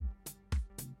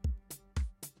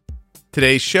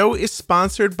Today's show is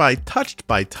sponsored by Touched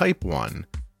by Type 1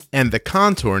 and the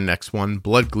Contour Next One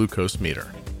blood glucose meter.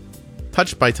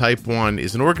 Touched by Type 1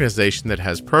 is an organization that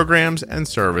has programs and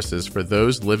services for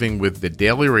those living with the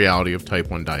daily reality of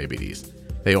type 1 diabetes.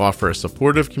 They offer a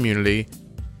supportive community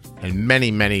and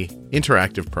many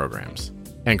interactive programs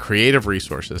and creative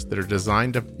resources that are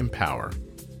designed to empower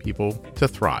people to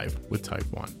thrive with type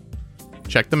 1.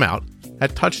 Check them out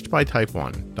at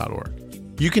touchedbytype1.org.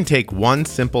 You can take one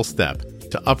simple step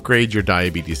to upgrade your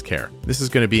diabetes care. This is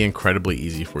going to be incredibly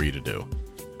easy for you to do.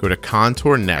 Go to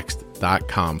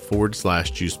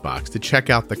contournext.com/juicebox to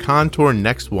check out the Contour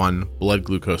Next One blood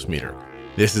glucose meter.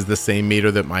 This is the same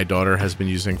meter that my daughter has been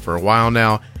using for a while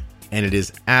now, and it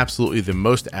is absolutely the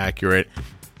most accurate,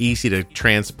 easy to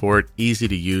transport, easy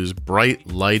to use,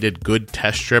 bright, lighted, good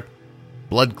test strip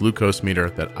blood glucose meter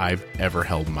that I've ever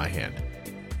held in my hand.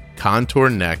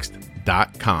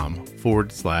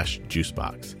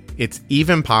 contournext.com/juicebox. It's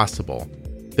even possible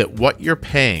that what you're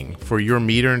paying for your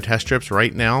meter and test strips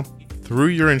right now through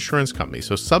your insurance company,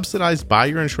 so subsidized by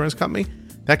your insurance company,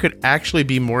 that could actually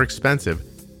be more expensive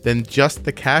than just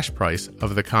the cash price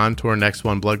of the Contour Next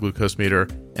One blood glucose meter,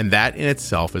 and that in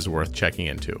itself is worth checking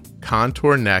into.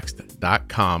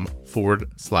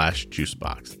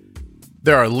 contournext.com/juicebox.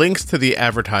 There are links to the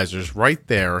advertisers right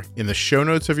there in the show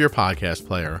notes of your podcast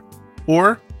player,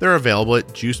 or they're available at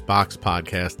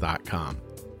juiceboxpodcast.com.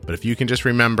 But if you can just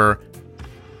remember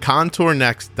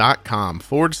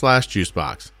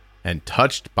contournext.com/juicebox and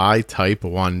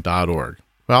touchedbytype1.org,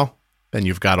 well, then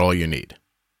you've got all you need.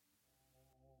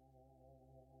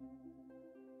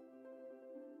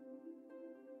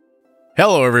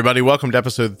 Hello, everybody. Welcome to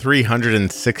episode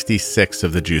 366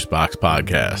 of the Juicebox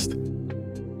Podcast.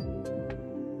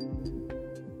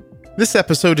 This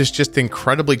episode is just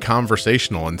incredibly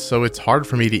conversational, and so it's hard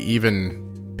for me to even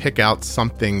pick out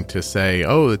something to say,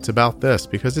 oh, it's about this,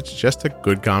 because it's just a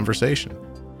good conversation.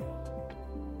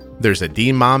 There's a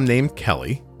D mom named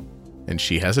Kelly, and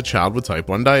she has a child with type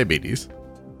 1 diabetes.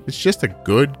 It's just a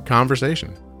good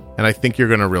conversation, and I think you're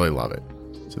going to really love it.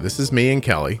 So this is me and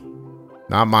Kelly.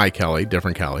 Not my Kelly,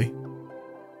 different Kelly.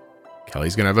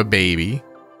 Kelly's going to have a baby.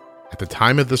 At the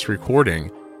time of this recording,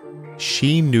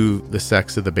 she knew the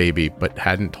sex of the baby, but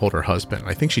hadn't told her husband.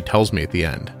 I think she tells me at the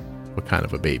end what kind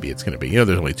of a baby it's going to be. You know,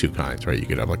 there's only two kinds, right? You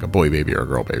could have like a boy baby or a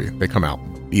girl baby. They come out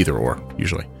either or,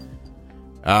 usually.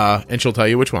 And she'll tell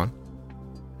you which one.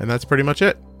 And that's pretty much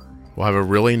it. We'll have a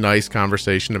really nice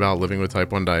conversation about living with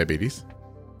type 1 diabetes.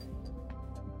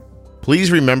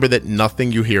 Please remember that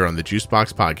nothing you hear on the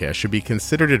Juicebox Podcast should be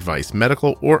considered advice,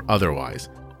 medical or otherwise.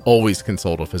 Always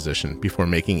consult a physician before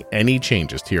making any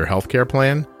changes to your healthcare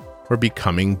plan or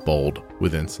becoming bold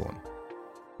with insulin.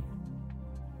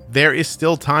 There is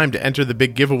still time to enter the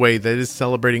big giveaway that is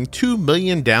celebrating 2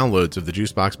 million downloads of the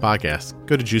Juicebox Podcast.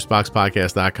 Go to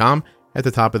juiceboxpodcast.com. At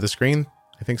the top of the screen,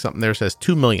 I think something there says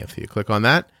 2 millionth. You click on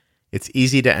that. It's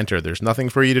easy to enter. There's nothing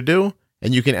for you to do,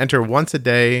 and you can enter once a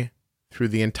day through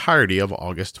the entirety of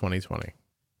August 2020.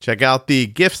 Check out the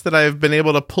gifts that I've been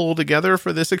able to pull together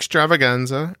for this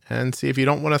extravaganza and see if you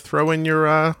don't want to throw in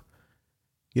your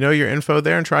your info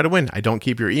there and try to win. I don't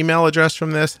keep your email address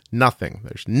from this. Nothing.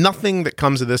 There's nothing that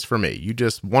comes of this for me.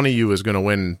 One of you is going to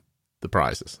win the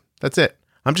prizes. That's it.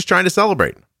 I'm just trying to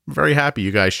celebrate. I'm very happy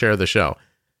you guys share the show.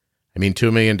 I mean,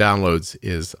 2 million downloads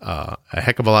is a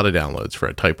heck of a lot of downloads for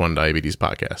a type 1 diabetes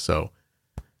podcast. So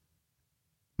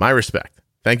my respect.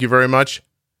 Thank you very much.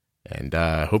 And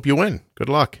hope you win. Good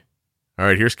luck. All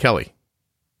right, here's Kelly.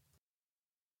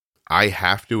 I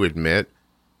have to admit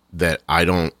that I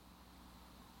don't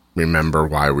remember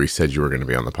why we said you were going to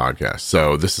be on the podcast.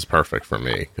 So this is perfect for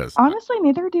me. Because honestly,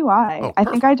 neither do I. Oh, I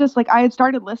think I just I had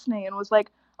started listening and was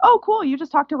like, oh, cool. You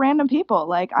just talk to random people.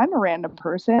 Like, I'm a random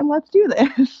person. Let's do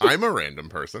this. I'm a random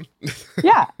person.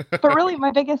 Yeah. But really,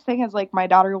 my biggest thing is my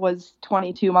daughter was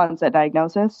 22 months at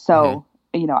diagnosis. So,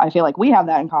 I feel like we have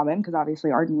that in common because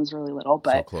obviously Arden was really little.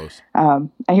 But so close. I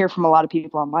hear from a lot of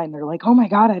people online. They're like, oh, my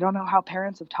God, I don't know how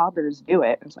parents of toddlers do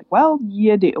it. It's like, well,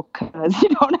 you do because you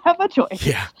don't have a choice.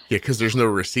 Yeah, because there's no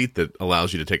receipt that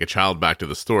allows you to take a child back to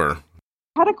the store.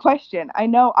 I had a question. I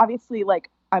know, obviously,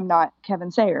 I'm not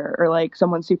Kevin Sayer or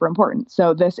someone super important.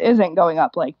 So this isn't going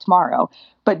up tomorrow.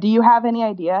 But do you have any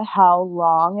idea how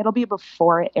long it'll be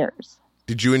before it airs?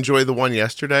 Did you enjoy the one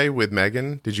yesterday with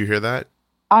Megan? Did you hear that?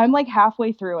 I'm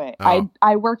halfway through it. Oh.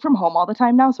 I work from home all the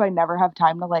time now, so I never have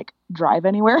time to drive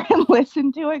anywhere and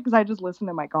listen to it because I just listen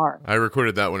in my car. I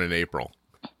recorded that one in April.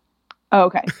 Oh,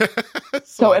 okay.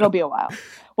 So it'll be a while.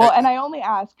 Well, and I only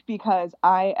ask because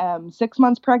I am 6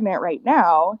 months pregnant right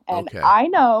now, and Okay. I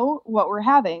know what we're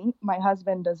having. My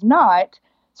husband does not.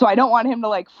 So I don't want him to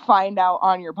like find out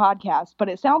on your podcast, but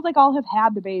it sounds like I'll have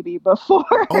had the baby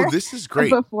before. Oh, this is great.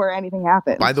 Before anything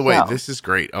happens. By the way, this is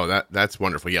great. Oh, that's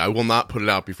wonderful. Yeah, I will not put it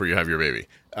out before you have your baby.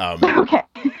 Okay.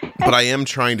 But I am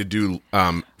trying to do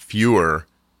fewer.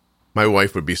 My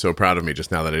wife would be so proud of me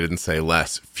just now that I didn't say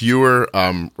less. Fewer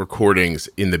recordings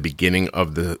in the beginning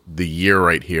of the year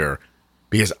right here,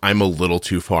 because I'm a little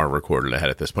too far recorded ahead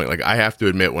at this point. Like, I have to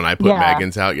admit, when I put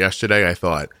Megan's out yesterday, I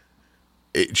thought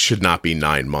it should not be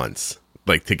 9 months,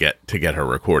 like, to get her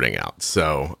recording out.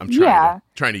 So I'm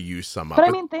trying to use some up. But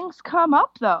I mean, things come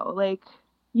up though. Like,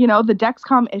 you know, the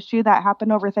Dexcom issue that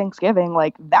happened over Thanksgiving,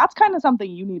 like, that's kind of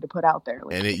something you need to put out there.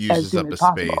 Like, and it uses up a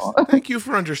space. Thank you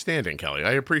for understanding, Kelly.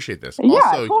 I appreciate this. Yeah,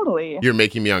 also, totally. You're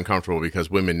making me uncomfortable because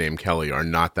women named Kelly are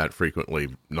not that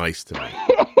frequently nice to me.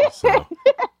 So,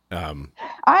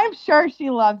 I'm sure she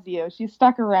loves you. She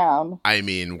stuck around. I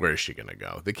mean, where's she gonna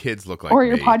go? The kids look like Or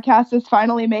your podcast is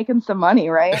finally making some money,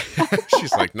 right?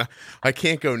 She's like, no, I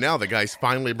can't go now. The guy's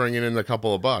finally bringing in a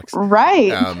couple of bucks.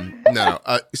 Right. No.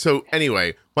 So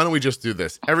anyway, why don't we just do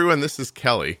this? Everyone, this is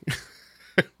Kelly.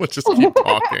 Let's just keep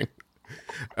talking.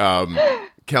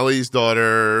 Kelly's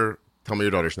daughter, tell me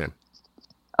your daughter's name.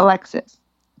 Alexis.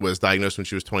 Was diagnosed when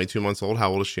she was 22 months old.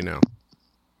 How old is she now?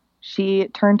 She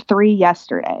turned 3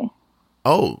 yesterday.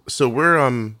 Oh, so we're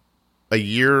a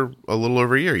little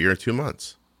over a year and 2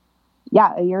 months.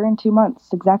 Yeah, a year and 2 months,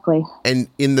 exactly. And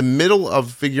in the middle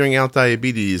of figuring out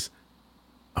diabetes,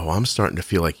 I'm starting to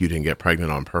feel like you didn't get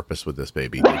pregnant on purpose with this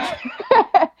baby, did you?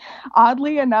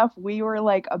 Oddly enough, we were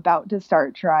like about to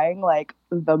start trying like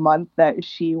the month that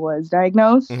she was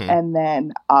diagnosed. Mm-hmm. And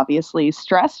then obviously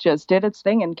stress just did its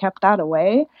thing and kept that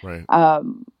away. Right.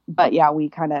 But yeah, we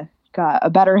kind of got a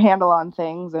better handle on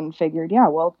things and figured,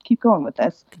 we'll keep going with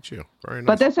this. Look at you. Very nice.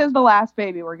 But this is the last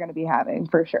baby we're going to be having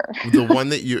for sure. The one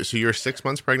that so you're 6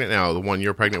 months pregnant now. The one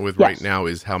you're pregnant with right now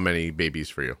is how many babies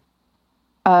for you?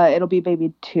 It'll be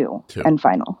baby 2 and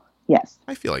final. Yes.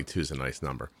 I feel like 2 is a nice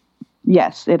number.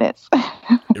 Yes, it is.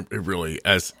 It really,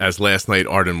 as last night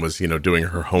Arden was, doing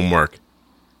her homework,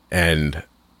 and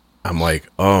I'm like,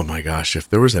 oh my gosh, if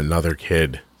there was another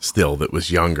kid still that was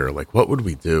younger, like what would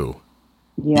we do?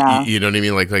 Yeah. You know what I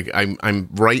mean? Like I'm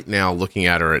right now looking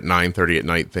at her at 9:30 at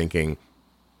night thinking,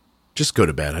 just go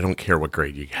to bed. I don't care what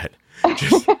grade you get.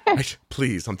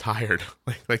 Please, I'm tired.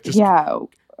 Like just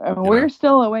we're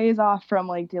still a ways off from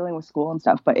like dealing with school and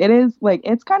stuff, but it is like,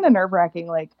 it's kind of nerve-wracking,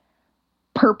 like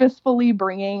purposefully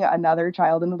bringing another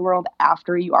child into the world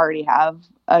after you already have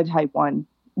a type 1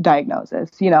 diagnosis,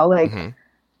 like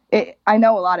I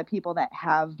know a lot of people that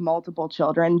have multiple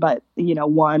children, but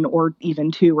 1 or even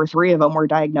 2 or 3 of them were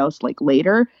diagnosed like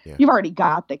later. Yeah. You've already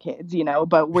got the kids,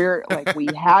 but we're like, we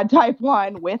had type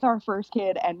 1 with our first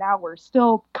kid and now we're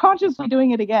still consciously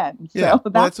doing it again. Yeah. So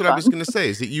that's what I was going to say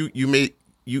is that you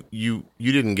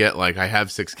didn't get like, I have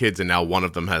 6 kids and now one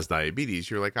of them has diabetes.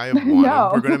 You're like, I have 1.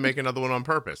 No. We're going to make another one on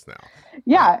purpose now.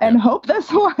 Yeah. And hope this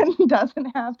one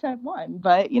doesn't have type 1,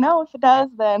 but if it does,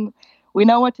 then we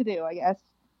know what to do, I guess.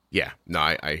 Yeah, no,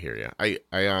 I hear you.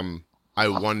 I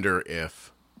wonder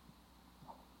if,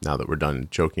 now that we're done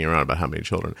joking around about how many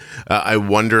children, I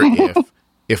wonder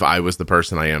if I was the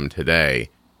person I am today,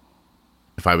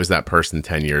 if I was that person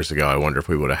 10 years ago, I wonder if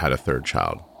we would have had a third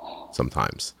child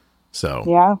sometimes.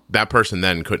 So that person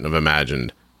then couldn't have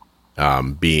imagined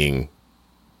being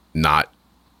not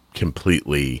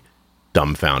completely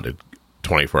dumbfounded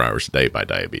 24 hours a day by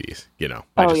diabetes.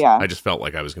 I just felt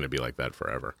like I was going to be like that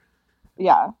forever.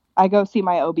 Yeah. I go see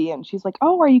my OB and she's like,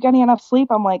 oh, are you getting enough sleep?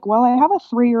 I'm like, well, I have a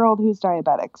 3-year-old who's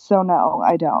diabetic. So no,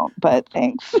 I don't, but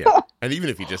thanks. Yeah. And even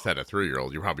if you just had a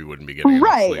 3-year-old, you probably wouldn't be getting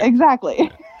enough sleep. Right, exactly.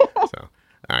 Yeah. So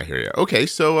I hear you. Okay.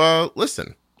 So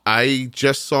listen, I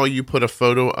just saw you put a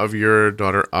photo of your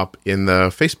daughter up in the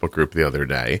Facebook group the other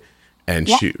day and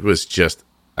she was just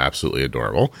absolutely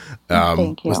adorable.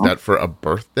 Thank you. Was that for a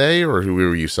birthday or who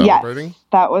were you celebrating? Yes,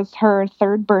 that was her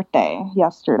 3rd birthday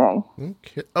yesterday.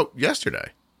 Okay. Oh, yesterday.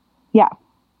 Yeah.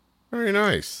 Very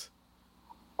nice.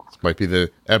 This might be the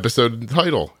episode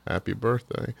title. Happy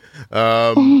birthday.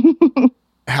 How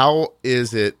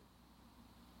is it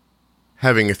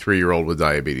having a 3-year-old with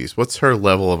diabetes? What's her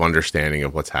level of understanding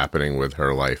of what's happening with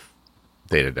her life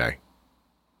day to day?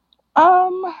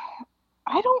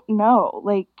 I don't know.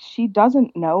 Like, she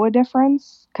doesn't know a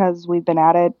difference because we've been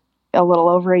at it a little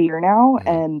over a year now,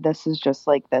 and this is just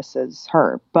like, this is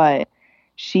her. But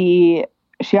she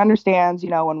understands,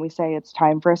 when we say it's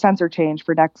time for a sensor change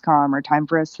for Dexcom or time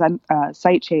for a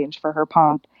site change for her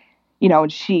pump,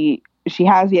 and she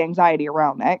has the anxiety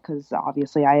around that because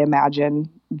obviously I imagine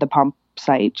the pump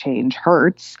site change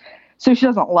hurts. So she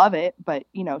doesn't love it, but,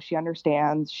 she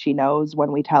understands. She knows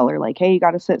when we tell her, like, hey, you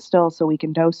got to sit still so we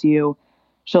can dose you.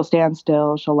 She'll stand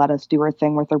still. She'll let us do her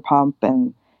thing with her pump.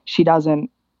 And she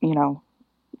doesn't,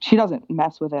 she doesn't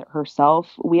mess with it herself.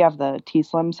 We have the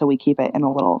T-Slim, so we keep it in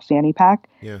a little fanny pack.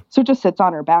 Yeah. So it just sits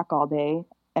on her back all day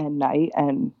and night.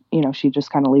 And, she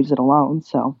just kind of leaves it alone.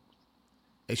 So.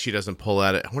 And she doesn't pull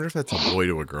at it. I wonder if that's a boy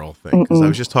to a girl thing. Because I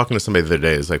was just talking to somebody the other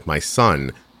day. It's like, my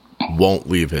son won't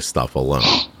leave his stuff alone.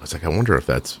 I was like, I wonder if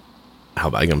that's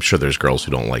how. I'm sure there's girls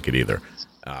who don't like it either.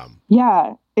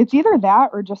 Yeah, it's either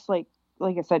that or just like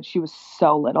I said, she was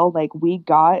so little. Like, we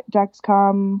got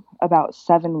Dexcom about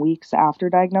 7 weeks after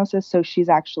diagnosis, so she's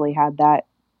actually had that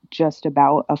just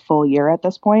about a full year at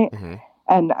this point. Mm-hmm.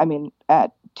 And I mean,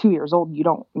 at 2 years old, you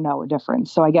don't know a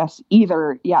difference. So I guess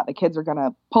either, the kids are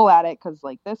gonna pull at it because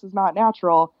like this is not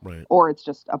natural, right, or it's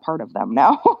just a part of them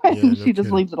now, and yeah, no she just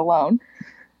kidding. leaves it alone.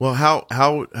 Well,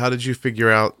 how did you figure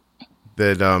out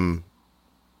that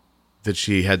that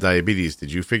she had diabetes?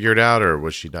 Did you figure it out, or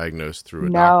was she diagnosed through a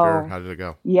doctor? How did it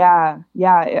go? Yeah.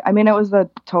 I mean, it was the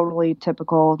totally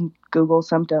typical Google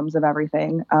symptoms of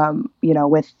everything,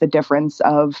 with the difference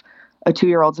of a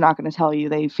 2-year-old's not going to tell you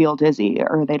they feel dizzy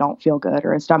or they don't feel good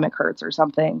or a stomach hurts or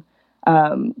something.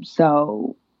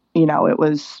 So, it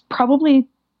was probably,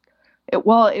 it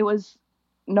was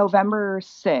November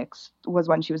 6th was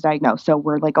when she was diagnosed. So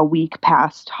we're like a week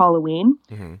past Halloween.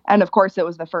 Mm-hmm. And of course it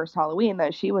was the first Halloween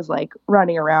that she was like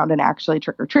running around and actually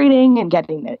trick-or-treating and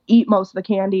getting to eat most of the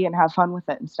candy and have fun with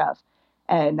it and stuff.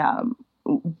 And,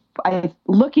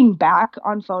 looking back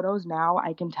on photos now,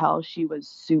 I can tell she was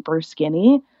super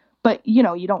skinny, but you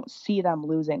don't see them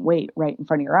losing weight right in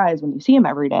front of your eyes when you see them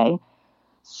every day.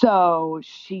 So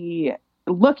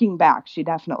looking back, she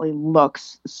definitely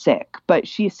looks sick, but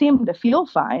she seemed to feel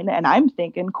fine. And I'm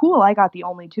thinking, cool, I got the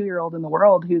only 2-year-old in the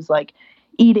world who's like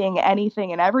eating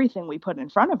anything and everything we put in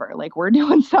front of her. Like, we're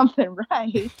doing something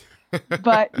right.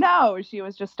 But no, she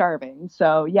was just starving.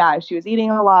 So yeah, she was eating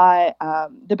a lot.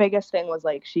 The biggest thing was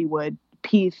like she would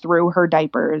pee through her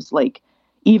diapers, like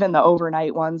even the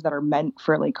overnight ones that are meant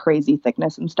for like crazy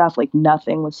thickness and stuff. Like,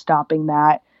 nothing was stopping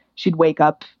that. She'd wake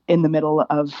up in the middle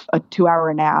of a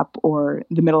 2-hour nap or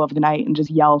the middle of the night and just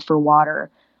yell for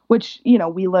water, which,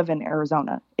 we live in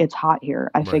Arizona. It's hot here.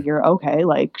 I figure, okay,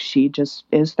 like she just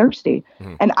is thirsty.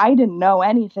 Mm-hmm. And I didn't know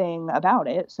anything about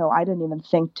it, so I didn't even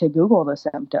think to Google the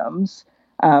symptoms.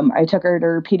 I took her to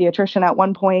her pediatrician at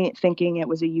one point thinking it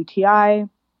was a UTI,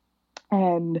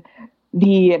 and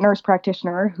the nurse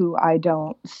practitioner, who I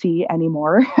don't see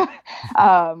anymore,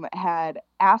 had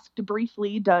asked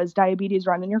briefly, does diabetes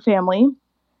run in your family?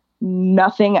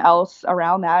 Nothing else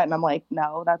around that. And I'm like,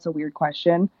 no, that's a weird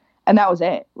question. And that was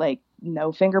it. Like,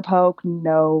 no finger poke,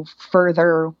 no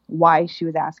further why she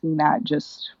was asking that.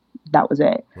 Just, that was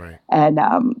it. Right. And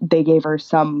they gave her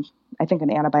I think an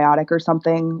antibiotic or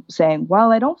something, saying,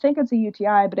 well, I don't think it's a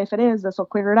UTI, but if it is, this will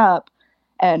clear it up.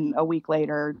 And a week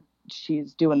later,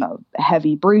 she's doing the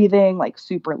heavy breathing, like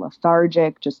super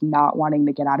lethargic, just not wanting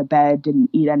to get out of bed, didn't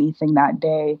eat anything that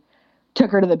day.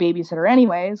 Took her to the babysitter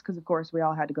anyways, because of course we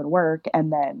all had to go to work.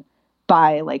 And then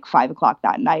by like 5 o'clock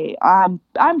that night, I'm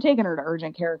taking her to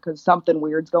urgent care because something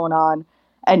weird's going on.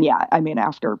 And yeah, I mean,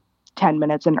 after 10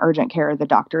 minutes in urgent care, the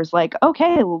doctor's like,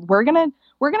 okay, we're gonna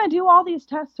do all these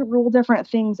tests to rule different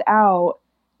things out.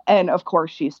 And of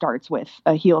course she starts with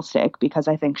a heel stick because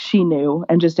I think she knew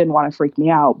and just didn't want to freak me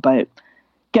out. But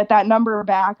get that number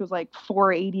back, it was like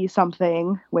 480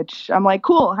 something, which I'm like,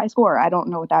 cool, high score. I don't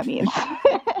know what that means.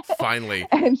 Finally,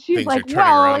 and she's things like, are turning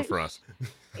around for us.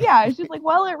 Yeah, she's like,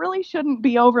 well, it really shouldn't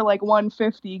be over like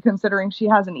 150 considering she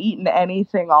hasn't eaten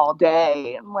anything all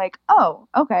day. I'm like, oh,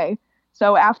 okay.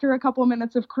 So after a couple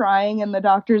minutes of crying in the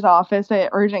doctor's office at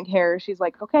urgent care, she's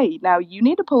like, okay, now you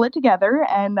need to pull it together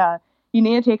and you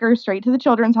need to take her straight to the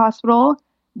children's hospital.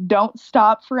 Don't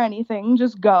stop for anything.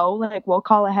 Just go. Like, we'll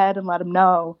call ahead and let them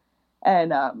know.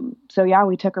 And so, yeah,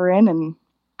 we took her in, and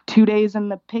 2 days in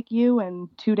the PICU and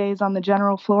 2 days on the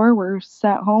general floor, we're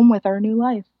sent home with our new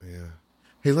life. Yeah.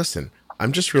 Hey, listen,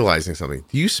 I'm just realizing something.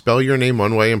 Do you spell your name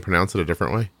one way and pronounce it a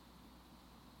different way?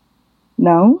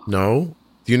 No. No?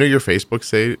 Do you know your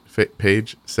Facebook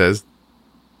page says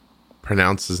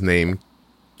pronounce his name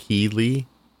Keeley?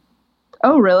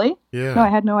 Oh, really? Yeah. No, I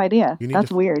had no idea.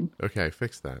 That's weird. Okay,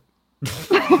 fix that.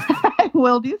 I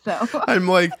will do so. I'm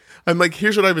like,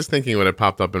 here's what I was thinking when it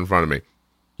popped up in front of me.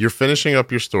 You're finishing up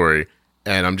your story,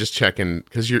 and I'm just checking,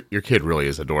 because your kid really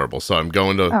is adorable. So I'm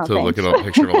going to look at a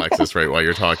picture of Alexis right while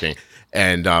you're talking.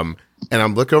 And I'm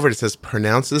looking over, it says,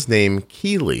 pronounce his name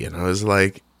Keeley. And I was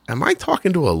like, am I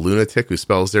talking to a lunatic who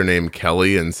spells their name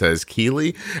Kelly and says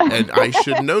Keely? And I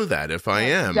should know that if I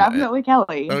am. Definitely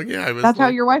Kelly. Oh, yeah. That's how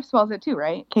your wife spells it too,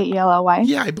 right? Kelly.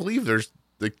 Yeah, I believe there's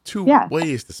like two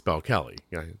ways to spell Kelly.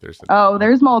 Yeah,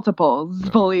 there's multiples,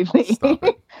 believe me. Stop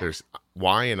it. There's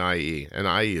Y and IE, and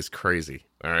IE is crazy.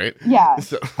 All right? Yeah.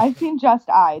 So, I've seen just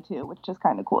I too, which is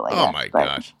kind of cool, I guess. Oh, my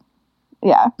gosh.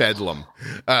 Yeah. Bedlam.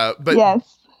 But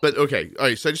yes. But okay. All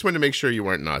right. So I just wanted to make sure you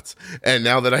weren't nuts. And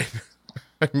now that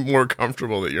I'm more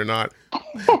comfortable that you're not,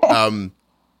 I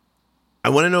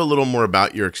want to know a little more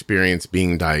about your experience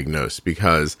being diagnosed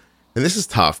because, and this is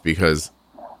tough because,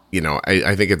 you know,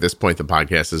 I think at this point the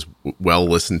podcast is well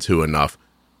listened to enough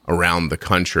around the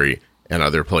country and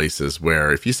other places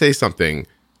where if you say something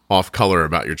off color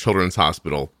about your children's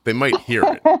hospital, they might hear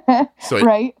it. So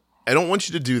right. I don't want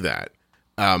you to do that.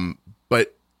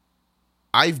 But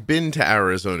I've been to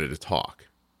Arizona to talk.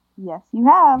 Yes, you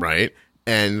have. Right.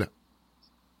 And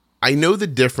I know the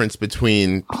difference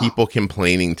between people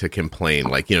complaining to complain,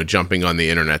 like, you know, jumping on the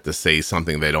internet to say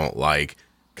something they don't like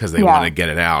because they want to get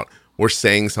it out, or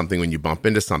saying something when you bump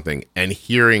into something and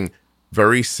hearing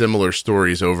very similar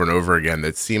stories over and over again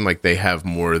that seem like they have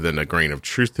more than a grain of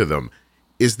truth to them.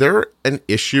 Is there an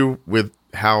issue with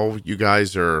how you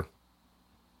guys are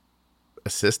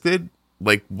assisted?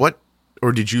 Like what,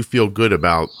 or did you feel good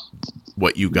about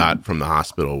what you got from the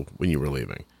hospital when you were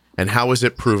leaving? And how was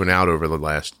it proven out over the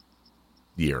last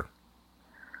year?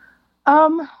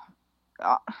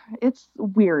 It's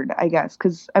weird, I guess,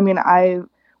 because I mean,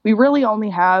 we really only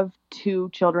have 2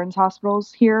 children's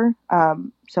hospitals here.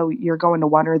 So you're going to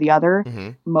one or the other.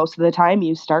 Mm-hmm. Most of the time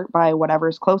you start by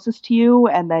whatever's closest to you,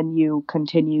 and then you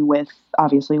continue with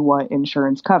obviously what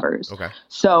insurance covers. Okay.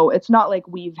 So it's not like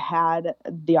we've had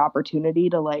the opportunity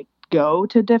to like go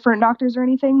to different doctors or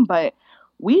anything, but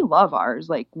we love ours.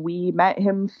 Like we met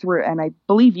him through, and I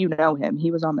believe you know him.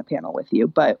 He was on the panel with you,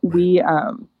 but we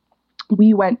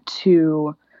went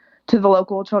to the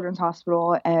local children's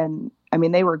hospital, and I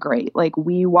mean, they were great. Like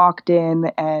we walked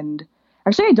in, and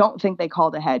actually I don't think they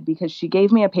called ahead because she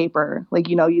gave me a paper, like,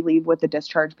 you know, you leave with the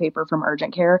discharge paper from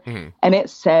urgent care, and it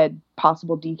said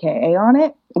possible DKA on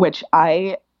it, which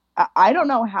I don't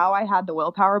know how I had the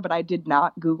willpower, but I did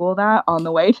not Google that on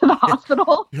the way to the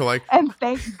hospital. You're like, and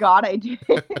thank God I did,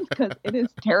 because it is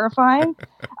terrifying.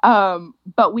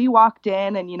 But we walked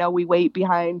in, and, you know, we wait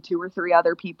behind 2 or 3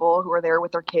 other people who are there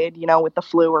with their kid, you know, with the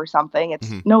flu or something.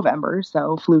 It's November,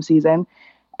 so flu season.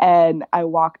 And I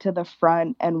walk to the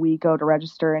front, and we go to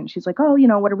register, and she's like, oh, you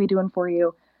know, what are we doing for you?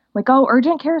 I'm like, oh,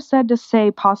 urgent care said to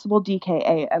say possible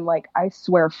DKA. And like, I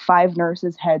swear 5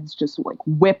 nurses' heads just like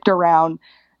whipped around.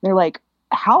 They're like,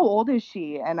 how old is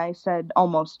she? And I said,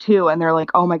 almost 2. And they're like,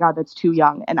 oh my God, that's too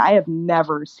young. And I have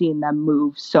never seen them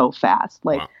move so fast.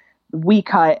 Like, we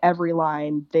cut every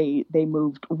line. They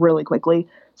moved really quickly.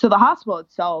 So the hospital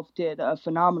itself did a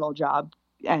phenomenal job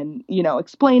and, you know,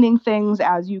 explaining things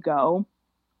as you go.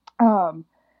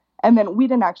 And then we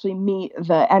didn't actually meet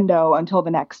the endo until the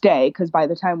next day, because by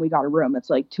the time we got a room, it's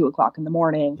like 2:00 in the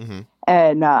morning.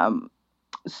 And,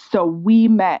 so we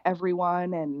met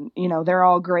everyone, and, you know, they're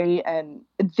all great, and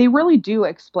they really do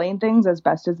explain things as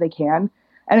best as they can.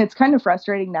 And it's kind of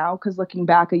frustrating now, because looking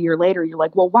back a year later, you're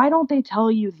like, well, why don't they tell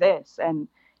you this? And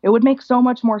it would make so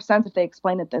much more sense if they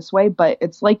explain it this way. But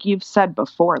it's like you've said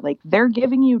before, like, they're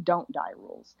giving you don't die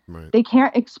rules. Right. They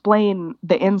can't explain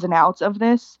the ins and outs of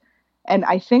this. And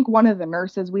I think one of the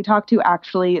nurses we talked to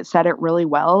actually said it really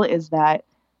well, is that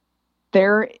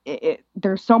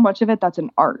there's so much of it that's an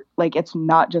art. Like, it's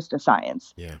not just a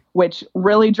science, which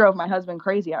really drove my husband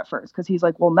crazy at first, because he's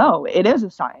like, well, no, it is a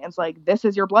science. Like, this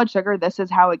is your blood sugar. This is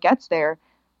how it gets there.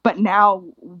 But now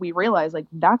we realize, like,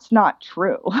 that's not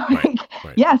true. Like,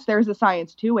 yes, there's a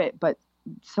science to it, but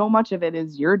so much of it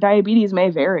is your diabetes may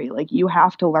vary. Like, you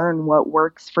have to learn what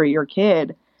works for your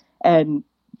kid. And,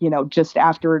 you know, just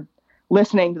after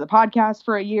listening to the podcast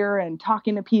for a year and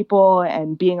talking to people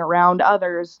and being around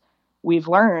others, we've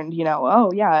learned, you know,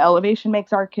 oh yeah, elevation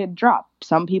makes our kid drop.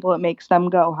 Some people, it makes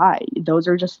them go high. Those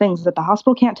are just things that the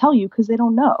hospital can't tell you because they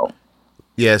don't know.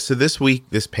 Yeah. So this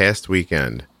past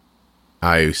weekend,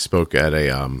 I spoke at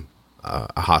a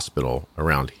hospital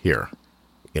around here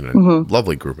in a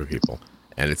lovely group of people.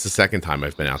 And it's the second time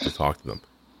I've been out to talk to them.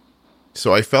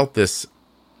 So I felt a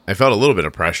little bit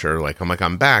of pressure. Like,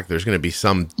 I'm back. There's going to be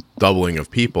some doubling of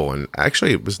people. And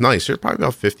actually it was nice. There's probably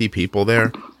about 50 people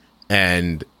there.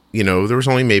 And, you know, there was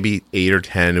only maybe 8 or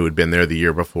 10 who had been there the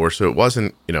year before. So it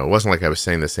wasn't like I was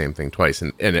saying the same thing twice.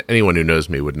 And anyone who knows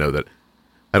me would know that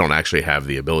I don't actually have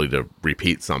the ability to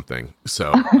repeat something.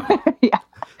 So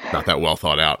not that well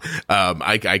thought out.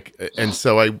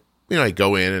 So I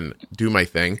go in and do my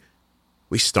thing.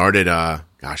 We started,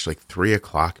 like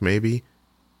 3:00 maybe.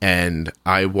 And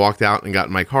I walked out and got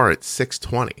in my car at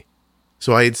 6:20.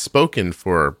 So I had spoken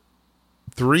for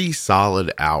 3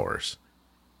 solid hours.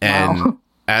 And Wow.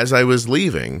 as I was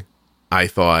leaving, I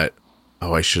thought,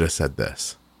 oh, I should have said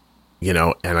this,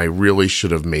 and I really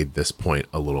should have made this point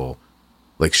a little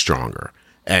like stronger.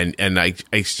 And I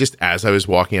just, as I was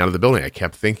walking out of the building, I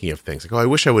kept thinking of things like, oh, I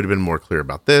wish I would have been more clear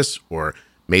about this, or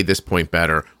made this point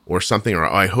better, or something, or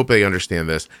oh, I hope they understand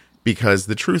this. Because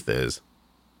the truth is,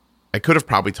 I could have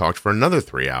probably talked for another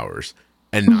 3 hours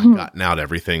and not gotten out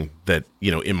everything that,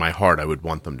 in my heart, I would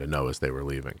want them to know as they were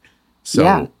leaving. So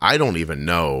Yeah. I don't even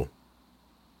know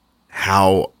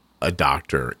how a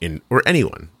doctor or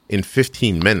anyone in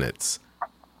 15 minutes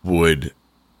would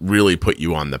really put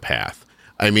you on the path.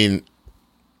 I mean,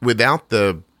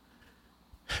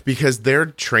 because they're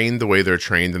trained the way they're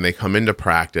trained, and they come into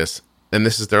practice and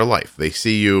this is their life. They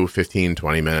see you 15,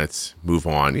 20 minutes, move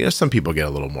on. Some people get a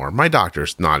little more. My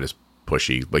doctor's not as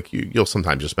pushy. Like you'll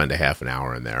sometimes just spend a half an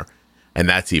hour in there, and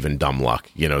that's even dumb luck,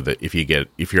 that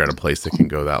if you're at a place that can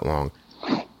go that long.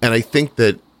 And I think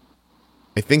that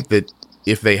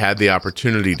if they had the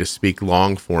opportunity to speak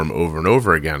long form over and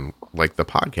over again, like the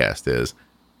podcast is,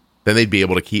 then they'd be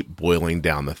able to keep boiling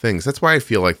down the things. That's why I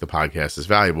feel like the podcast is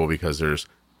valuable, because there's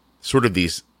sort of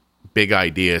these big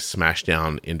ideas smashed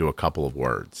down into a couple of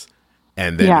words.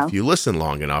 And then if you listen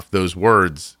long enough, those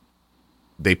words,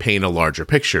 they paint a larger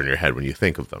picture in your head when you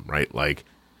think of them, right? Like,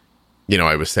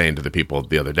 I was saying to the people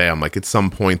the other day, I'm like, at some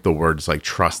point, the words like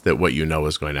trust that what you know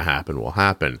is going to happen will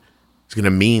happen. It's going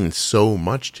to mean so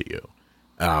much to you.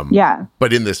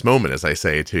 But in this moment, as I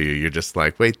say it to you, you're just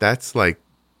like, wait, that's like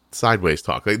sideways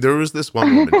talk. Like there was this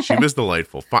one woman, she was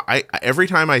delightful. Every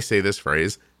time I say this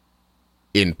phrase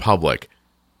in public,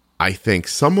 I think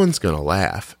someone's going to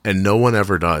laugh, and no one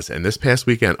ever does. And this past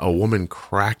weekend, a woman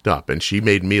cracked up, and she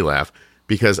made me laugh,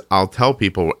 because I'll tell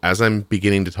people as I'm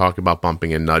beginning to talk about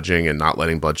bumping and nudging and not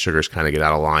letting blood sugars kind of get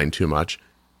out of line too much,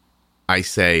 I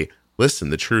say, listen,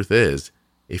 the truth is,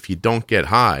 if you don't get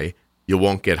high, you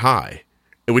won't get high,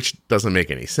 which doesn't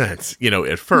make any sense.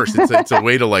 At first, it's a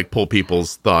way to like pull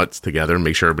people's thoughts together and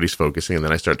make sure everybody's focusing. And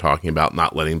then I start talking about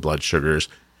not letting blood sugars,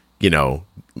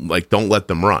 like don't let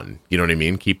them run. You know what I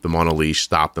mean? Keep them on a leash,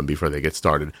 stop them before they get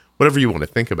started, whatever you want to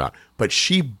think about. But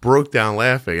she broke down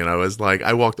laughing, and I was like,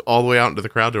 I walked all the way out into the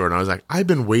crowd to her, and I was like, I've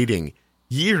been waiting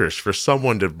years for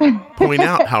someone to point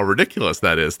out how ridiculous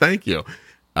that is. Thank you.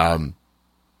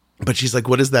 But she's like,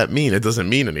 what does that mean? It doesn't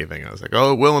mean anything. I was like,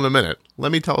 oh, it will in a minute.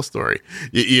 Let me tell a story.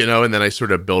 And then I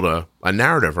sort of built a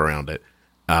narrative around it,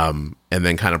 and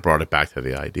then kind of brought it back to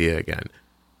the idea again.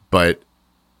 But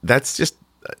that's just,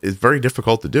 it's very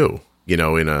difficult to do, in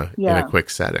a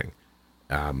quick setting.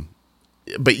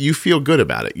 But you feel good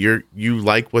about it. You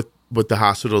like what the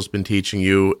hospital's been teaching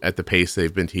you at the pace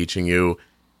they've been teaching you.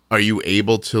 Are you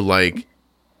able to like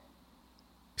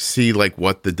see like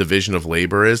what the division of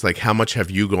labor is? Like how much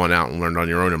have you gone out and learned on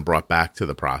your own and brought back to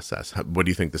the process? What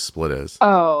do you think the split is?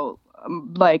 Oh,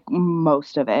 like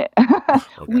most of it. Okay.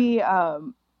 We,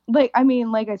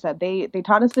 like I said, they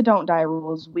taught us the don't die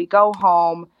rules. We go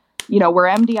home, we're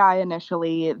MDI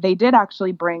initially. They did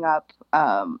actually bring up,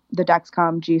 the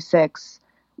Dexcom G6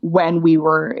 when we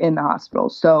were in the hospital.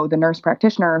 So the nurse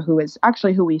practitioner, who is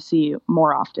actually who we see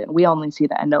more often, we only see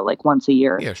the endo like once a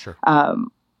year. Yeah, sure.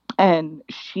 And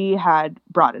she had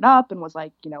brought it up and was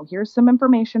like, here's some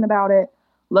information about it.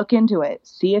 Look into it.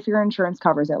 See if your insurance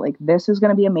covers it. Like, this is going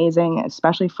to be amazing,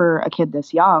 especially for a kid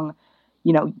this young.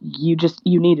 You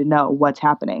need to know what's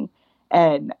happening.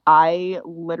 And I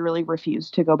literally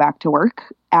refused to go back to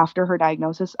work after her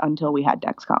diagnosis until we had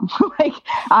Dexcom. Like,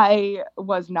 I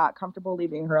was not comfortable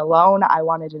leaving her alone. I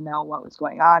wanted to know what was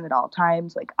going on at all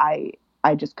times. Like, I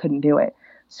just couldn't do it.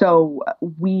 So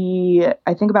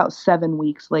I think about 7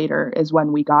 weeks later is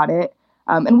when we got it.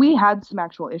 And we had some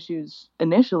actual issues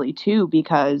initially too,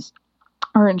 because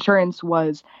our insurance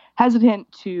was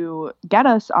hesitant to get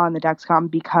us on the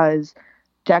Dexcom, because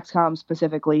Dexcom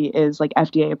specifically is like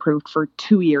FDA approved for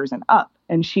 2 years and up,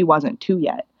 and she wasn't 2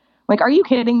 yet. Like, are you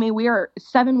kidding me? We are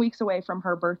 7 weeks away from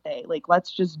her birthday. Like, let's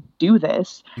just do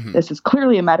this. Mm-hmm. This is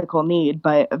clearly a medical need,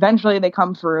 but eventually they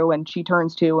come through and she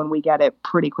turns 2 and we get it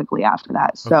pretty quickly after that.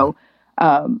 Okay. So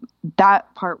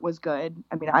that part was good.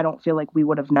 I mean, I don't feel like we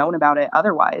would have known about it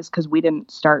otherwise, because we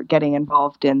didn't start getting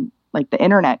involved in like the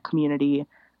internet community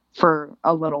for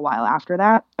a little while after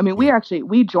that. I mean,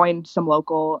 we joined some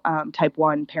local type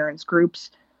 1 parents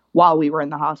groups while we were in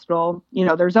the hospital.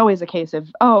 There's always a case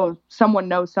of, someone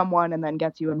knows someone and then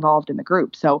gets you involved in the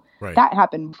group. So right. That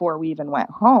happened before we even went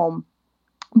home.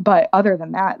 But other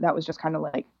than that, that was just kind of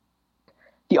like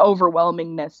the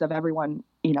overwhelmingness of everyone,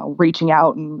 reaching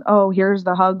out and, oh, here's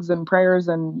the hugs and prayers.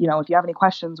 And, if you have any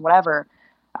questions, whatever.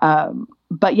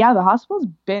 But yeah, the hospital's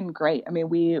been great. I mean,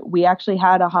 we actually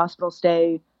had a hospital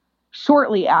stay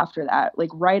shortly after that, like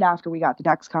right after we got the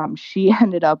Dexcom. She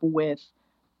ended up with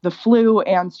the flu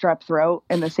and strep throat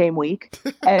in the same week.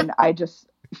 And I just,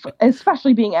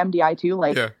 especially being MDI too,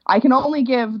 like I can only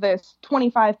give this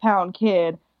 25-pound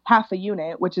kid half a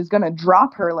unit, which is going to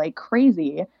drop her like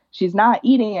crazy. She's not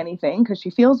eating anything because she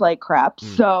feels like crap.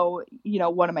 So,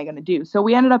 what am I going to do? So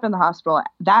we ended up in the hospital.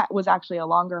 That was actually a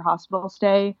longer hospital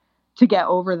stay to get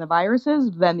over the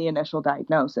viruses than the initial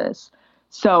diagnosis.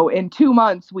 So in 2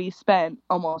 months, we spent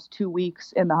almost 2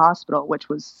 weeks in the hospital, which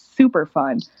was super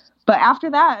fun. But after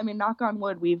that, I mean, knock on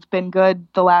wood, we've been good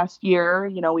the last year.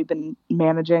 We've been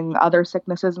managing other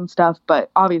sicknesses and stuff,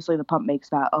 but obviously the pump makes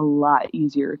that a lot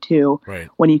easier too. Right.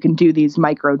 When you can do these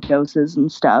micro doses and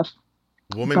stuff.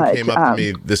 A woman came up to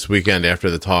me this weekend after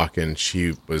the talk, and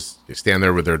she was standing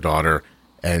there with her daughter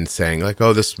and saying like,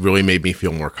 oh, this really made me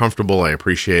feel more comfortable. I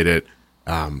appreciate it.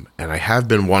 And I have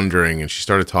been wondering, and she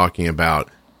started talking about,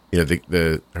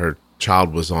 her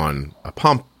child was on a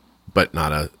pump, but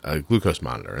not a glucose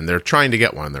monitor. And they're trying to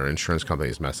get one. Their insurance company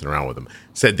is messing around with them.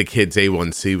 Said the kid's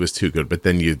A1C was too good. But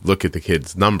then you look at the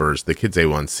kid's numbers, the kid's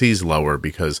A1C is lower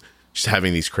because she's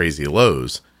having these crazy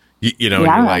lows. And you're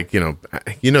like,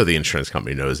 the insurance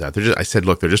company knows that. I said,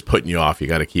 look, they're just putting you off. You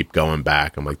got to keep going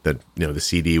back. I'm like, the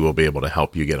CD will be able to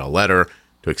help you get a letter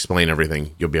to explain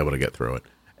everything. You'll be able to get through it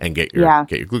and get your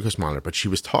glucose monitor. But she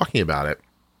was talking about it.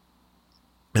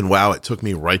 And wow, it took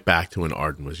me right back to when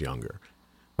Arden was younger.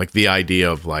 Like the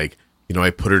idea of like,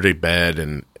 I put her to bed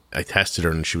and I tested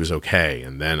her and she was okay.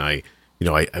 And then I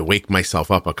wake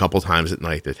myself up a couple times at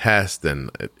night to test,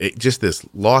 and it just this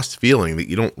lost feeling that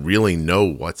you don't really know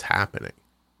what's happening.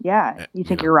 Yeah. You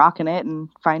think you're rocking it and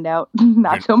find out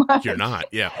not so much. You're not.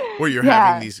 Yeah. Or you're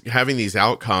having these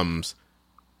outcomes,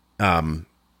 that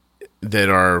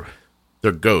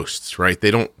they're ghosts, right?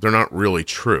 They're not really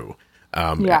true.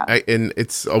 And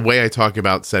it's a way I talk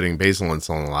about setting basal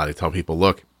insulin a lot. I tell people,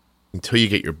 look, until you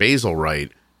get your basal right,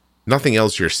 nothing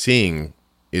else you're seeing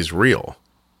is real.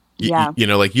 You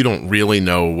don't really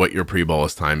know what your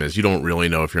pre-bolus time is. You don't really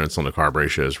know if your insulin to carb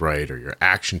ratio is right or your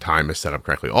action time is set up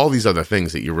correctly. All these other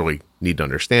things that you really need to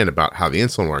understand about how the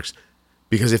insulin works.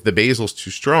 Because if the basal's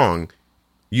too strong,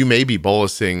 you may be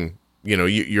bolusing,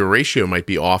 your ratio might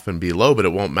be off and be low, but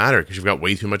it won't matter because you've got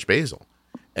way too much basal.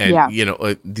 And,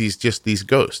 these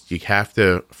ghosts, you have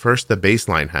to, first the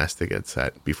baseline has to get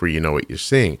set before you know what you're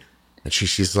seeing. And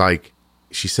she's like,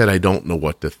 she said, I don't know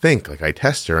what to think. Like I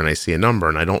test her and I see a number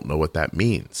and I don't know what that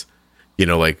means.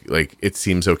 Like it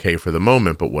seems okay for the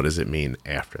moment, but what does it mean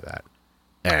after that?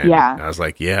 And I was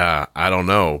like, I don't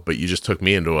know. But you just took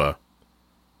me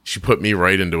she put me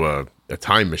right into a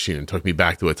time machine and took me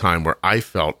back to a time where I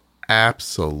felt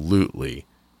absolutely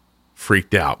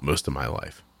freaked out most of my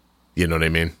life. You know what I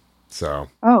mean? So.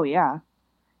 Oh, yeah.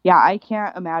 Yeah, I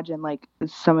can't imagine like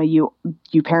some of you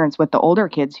parents with the older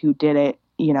kids who did it,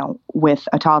 with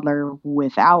a toddler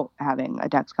without having a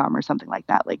Dexcom or something like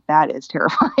that. Like that is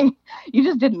terrifying. You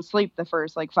just didn't sleep the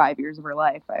first 5 years of her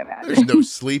life, I imagine. There's no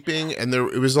sleeping. And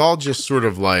it was all just sort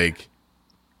of like,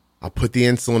 I'll put the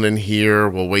insulin in here.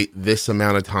 We'll wait this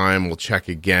amount of time. We'll check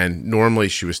again. Normally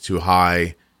she was too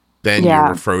high. Then you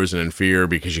were frozen in fear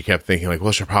because you kept thinking like,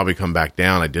 well, she'll probably come back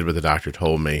down. I did what the doctor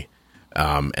told me.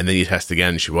 And then you test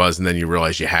again, she was, and then you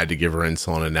realize you had to give her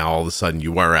insulin. And now all of a sudden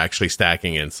you were actually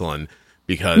stacking insulin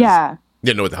because you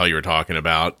didn't know what the hell you were talking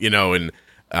about, and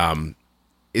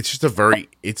it's just a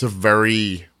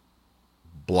very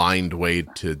blind way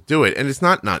to do it. And it's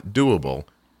not doable.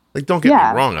 Like, don't get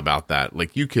me wrong about that.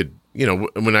 Like you could,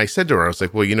 when I said to her, I was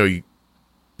like, well,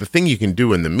 the thing you can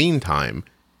do in the meantime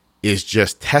is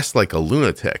just test like a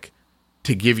lunatic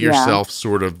to give yourself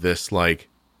sort of this like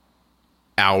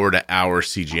hour to hour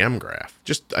CGM graph.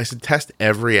 I said, test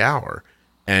every hour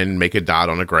and make a dot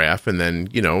on a graph. And then,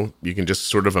 you can just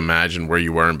sort of imagine where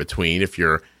you were in between. If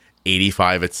you're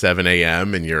 85 at 7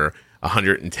 a.m. and you're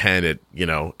 110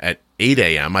 at 8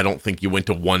 a.m., I don't think you went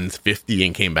to 150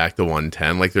 and came back to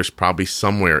 110. Like there's probably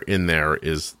somewhere in there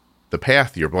is the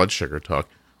path your blood sugar took.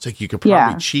 It's like you could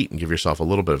probably cheat and give yourself a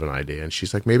little bit of an idea. And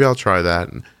she's like, maybe I'll try that.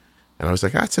 And I was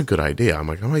like, that's a good idea. I'm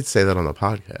like, I might say that on the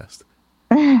podcast.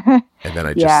 And then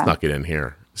I just snuck it in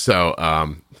here. So,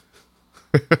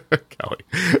 Kelly,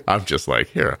 I'm just like,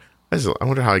 here, I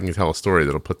wonder how I can tell a story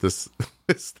that'll put this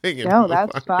thing in. No,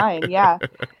 that's fine. Yeah.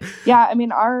 Yeah. I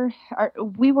mean,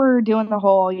 we were doing the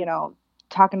whole,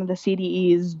 talking to the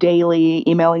CDEs daily,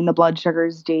 emailing the blood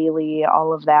sugars daily,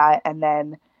 all of that. And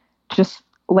then just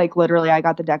like literally I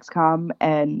got the Dexcom,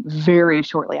 and very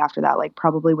shortly after that, like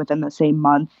probably within the same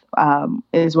month,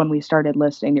 is when we started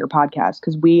listening to your podcast.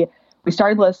 Because we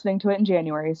started listening to it in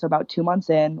January, so about 2 months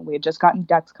in, we had just gotten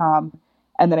Dexcom,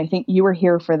 and then I think you were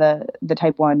here for the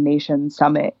Type 1 Nation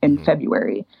Summit in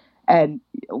February. And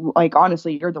like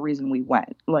honestly, you're the reason we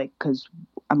went. Like, because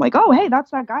I'm like, oh hey,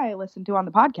 that's that guy I listened to on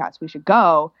the podcast. We should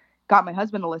go. Got my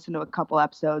husband to listen to a couple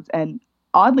episodes, and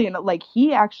oddly enough, like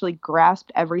he actually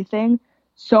grasped everything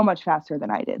so much faster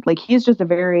than I did. Like he's just a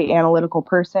very analytical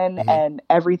person, and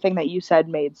everything that you said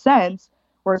made sense.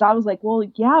 Whereas I was like, well,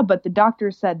 yeah, but the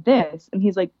doctor said this, and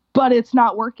he's like, but it's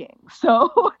not working.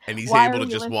 So and he's able to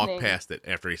just walk past it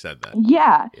after he said that.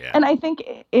 Yeah. And I think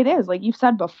it is like you've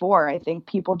said before. I think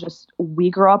people we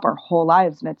grow up our whole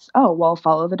lives, and it's, oh, well,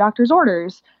 follow the doctor's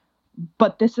orders.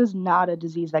 But this is not a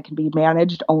disease that can be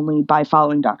managed only by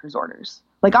following doctor's orders.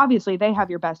 Like, obviously, they have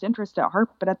your best interest at heart,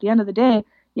 but at the end of the day,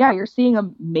 yeah, you're seeing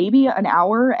them maybe an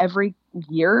hour every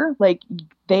year. Like,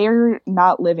 they're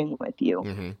not living with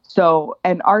you. So,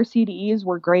 and our CDEs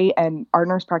were great, and our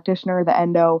nurse practitioner, the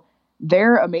endo,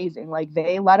 they're amazing. Like,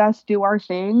 they let us do our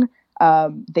thing.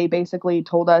 They basically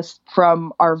told us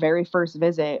from our very first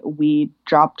visit, we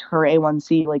dropped her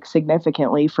A1C like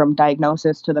significantly from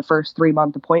diagnosis to the first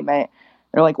 3-month appointment.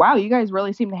 They're like, wow, you guys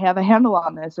really seem to have a handle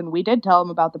on this. And we did tell them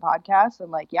about the podcast,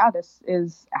 and like, yeah, this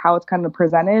is how it's kind of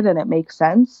presented and it makes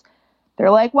sense.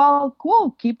 They're like, well,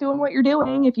 cool, keep doing what you're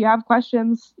doing. If you have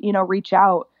questions, reach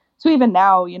out. So even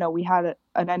now, we had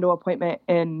an endo appointment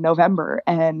in November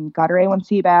and got her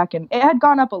A1C back, and it had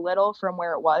gone up a little from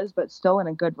where it was, but still in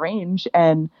a good range.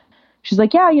 And she's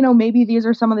like, yeah, maybe these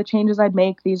are some of the changes I'd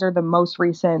make. These are the most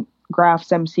recent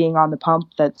graphs I'm seeing on the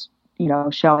pump that's,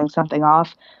 showing something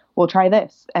off. We'll try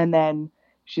this. And then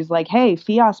she's like, hey,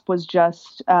 FIASP was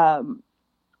just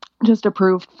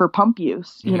approved for pump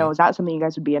use. Is that something you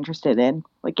guys would be interested in?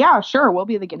 Like, yeah, sure. We'll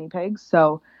be the guinea pigs.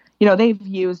 So, they've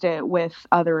used it with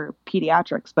other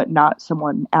pediatrics, but not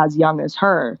someone as young as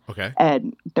her. Okay.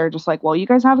 And they're just like, well, you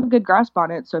guys have a good grasp on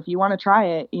it. So if you want to try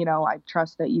it, I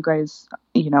trust that you guys,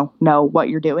 know what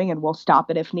you're doing, and we'll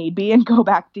stop it if need be and go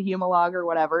back to Humalog or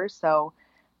whatever. So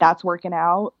that's working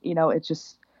out. It's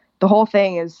just, the whole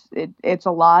thing is, it's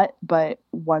a lot, but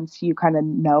once you kind of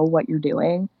know what you're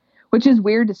doing, which is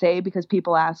weird to say because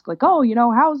people ask like, oh,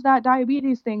 how's that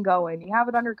diabetes thing going? You have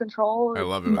it under control? I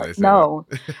love it when they say no.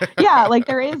 Yeah, like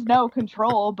there is no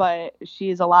control, but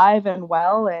she's alive and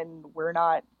well, and we're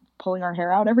not pulling our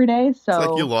hair out every day. So it's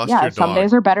like you lost your dog. Some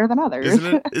days are better than others.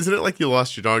 Isn't it like you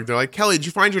lost your dog? They're like, Kelly, did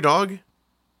you find your dog?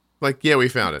 Like, yeah, we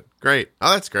found it. Great.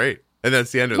 Oh, that's great. And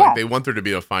that's the end of it. Like, they want there to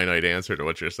be a finite answer to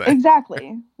what you're saying.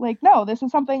 Exactly. Like, no, this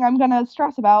is something I'm going to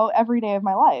stress about every day of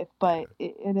my life, but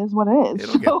it is what it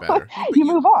is. It'll get better. You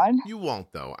move on. You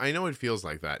won't, though. I know it feels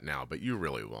like that now, but you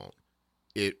really won't.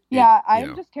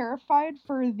 I'm just terrified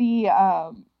for the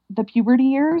puberty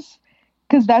years,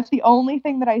 because that's the only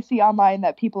thing that I see online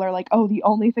that people are like, oh, the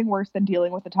only thing worse than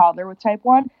dealing with a toddler with type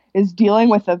 1 is dealing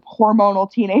with a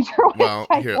hormonal teenager with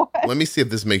type 1. Let me see if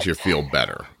this makes you feel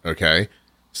better, okay?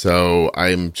 So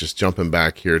I'm just jumping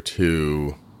back here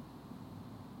to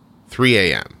 3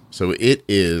 a.m. So it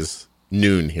is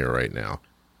noon here right now.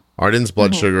 Arden's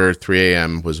blood sugar, 3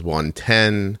 a.m. was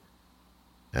 110.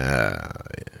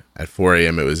 At 4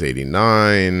 a.m. it was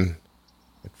 89.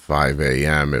 At 5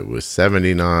 a.m. it was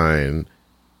 79.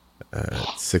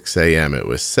 At 6 a.m. it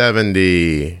was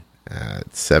 70.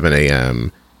 At 7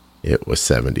 a.m. it was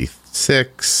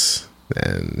 76.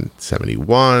 Then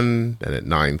 71, then at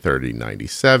 9:30,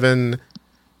 97,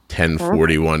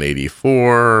 10:41,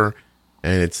 84,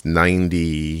 and it's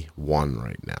 91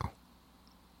 right now.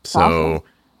 So, awesome.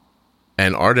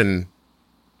 And Arden,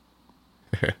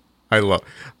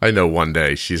 I know one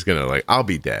day she's going to I'll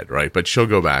be dead, right? But she'll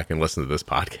go back and listen to this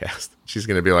podcast. She's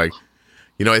going to be like,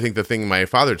 I think the thing my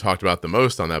father talked about the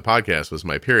most on that podcast was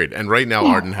my period. And right now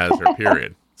Arden has her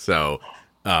period. So,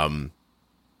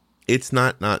 it's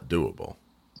not doable.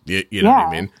 You know what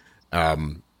I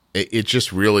mean? It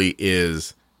just really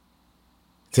is.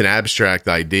 It's an abstract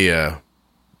idea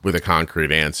with a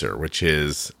concrete answer, which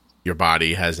is your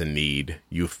body has a need.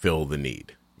 You fill the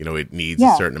need. It needs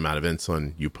a certain amount of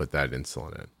insulin. You put that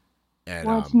insulin in. And,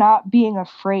 it's not being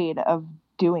afraid of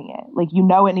doing it. Like,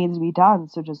 it needs to be done.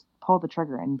 So just pull the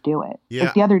trigger and do it. Yeah.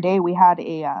 Like the other day we had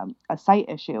a site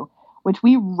issue, which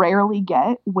we rarely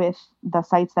get with the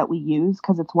sites that we use,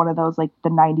 because it's one of those like the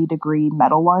 90-degree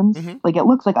metal ones. Like it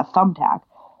looks like a thumbtack,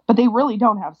 but they really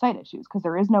don't have site issues because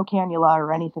there is no cannula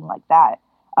or anything like that.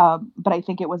 But I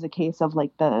think it was a case of like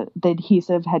the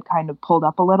adhesive had kind of pulled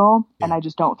up a little, and I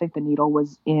just don't think the needle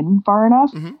was in far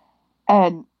enough.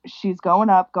 And she's going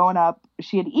up, going up.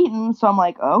 She had eaten, so I'm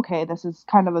like, okay, this is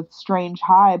kind of a strange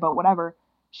high, but whatever.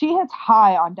 She hits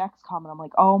high on Dexcom, and I'm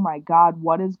like, oh my God,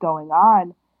 what is going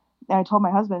on? And I told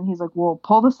my husband, he's like, well,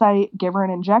 pull the site, give her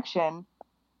an injection.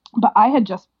 But I had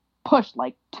just pushed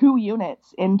like 2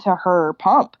 units into her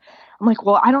pump. I'm like,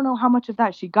 well, I don't know how much of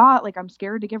that she got. Like, I'm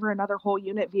scared to give her another whole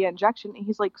unit via injection. And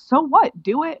he's like, so what?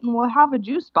 Do it and we'll have a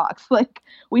juice box. Like,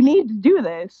 we need to do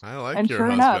this. I like And your sure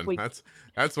husband. enough,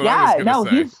 That's what I was no,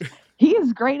 gonna say.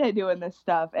 he's great at doing this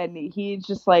stuff. And he's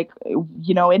just like,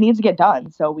 it needs to get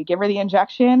done. So we give her the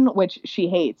injection, which she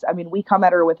hates. I mean, we come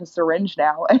at her with a syringe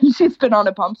now, and she's been on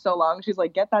a pump so long. She's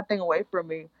like, get that thing away from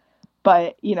me.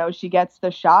 But, she gets the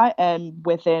shot, and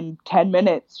within 10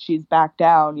 minutes, she's back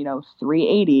down,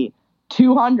 380,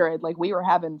 200. Like, we were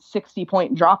having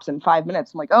 60-point drops in 5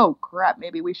 minutes. I'm like, oh, crap,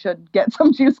 maybe we should get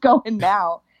some juice going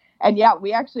now. And yeah,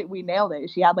 we nailed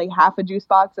it. She had like half a juice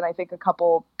box and I think a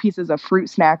couple pieces of fruit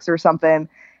snacks or something.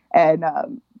 And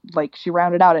like she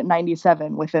rounded out at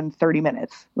 97 within 30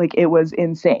 minutes. Like, it was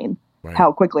insane. Right.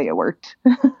 How quickly it worked.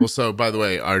 Well, so by the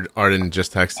way, Arden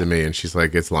just texted me and she's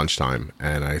like, it's lunchtime.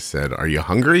 And I said, are you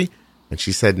hungry? And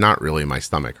she said, not really. My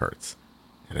stomach hurts.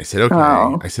 And I said, okay.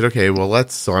 I said, okay, well,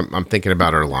 so I'm thinking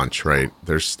about her lunch, right?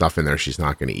 There's stuff in there she's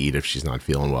not going to eat if she's not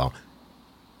feeling well.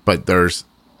 But there's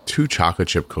 2 chocolate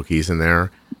chip cookies in there.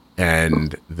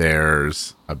 And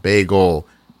there's a bagel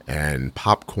and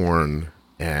popcorn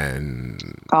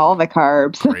and all the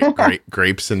carbs.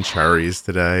 grapes and cherries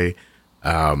today.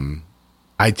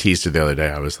 I teased her the other day.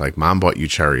 I was like, Mom bought you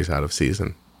cherries out of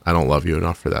season. I don't love you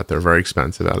enough for that. They're very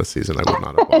expensive out of season. I would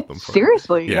not have bought them for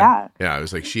Seriously, you. Yeah. I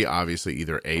was like, she obviously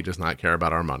either A, does not care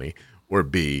about our money, or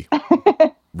B,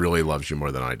 really loves you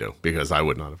more than I do, because I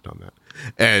would not have done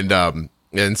that.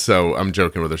 And so I'm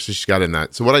joking with her. So she got in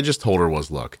that. So what I just told her was,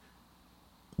 look,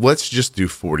 let's just do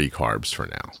 40 carbs for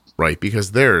now, right?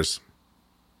 Because there's...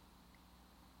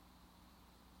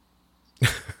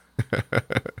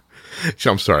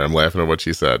 I'm sorry, I'm laughing at what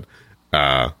she said.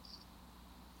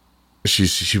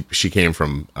 She came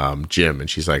from gym, and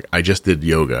she's like, I just did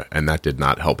yoga, and that did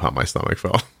not help how my stomach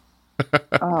felt.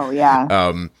 Oh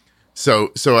yeah.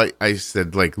 So I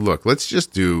said, like, look, let's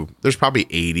just do. There's probably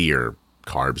 80 or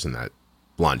carbs in that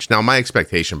lunch. Now, my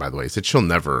expectation, by the way, is that she'll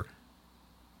never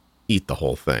eat the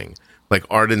whole thing. Like,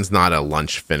 Arden's not a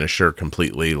lunch finisher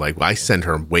completely. Like, I send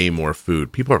her way more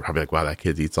food. People are probably like, wow, that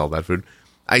kid eats all that food.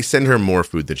 I send her more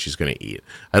food than she's going to eat.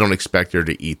 I don't expect her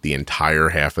to eat the entire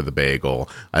half of the bagel.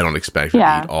 I don't expect her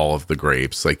to eat all of the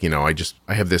grapes. Like,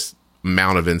 I have this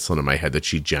amount of insulin in my head that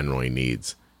she generally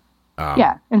needs.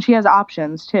 And she has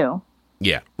options too.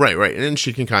 Yeah, right. And then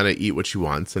she can kind of eat what she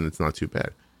wants, and it's not too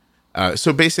bad.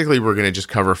 So basically, we're going to just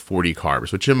cover 40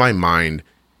 carbs, which in my mind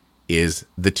is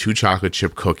the 2 chocolate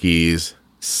chip cookies,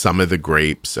 some of the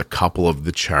grapes, a couple of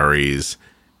the cherries,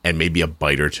 and maybe a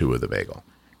bite or 2 of the bagel.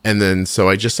 And then, so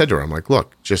I just said to her, I'm like,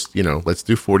 look, just, let's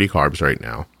do 40 carbs right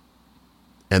now.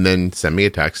 And then send me a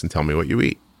text and tell me what you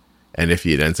eat. And if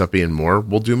it ends up being more,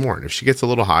 we'll do more. And if she gets a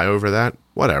little high over that,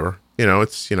 whatever,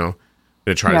 it's, going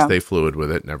to try to stay fluid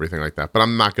with it and everything like that. But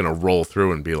I'm not going to roll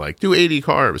through and be like, do 80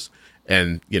 carbs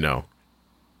and, and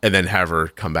then have her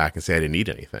come back and say I didn't eat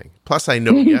anything. Plus I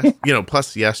know,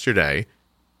 plus yesterday,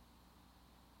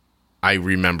 I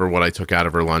remember what I took out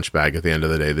of her lunch bag at the end of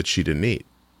the day that she didn't eat.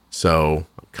 So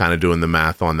I'm kind of doing the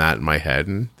math on that in my head.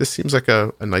 And this seems like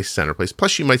a nice center place. Plus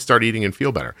she might start eating and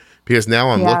feel better, because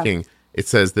now I'm looking, it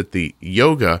says that the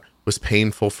yoga was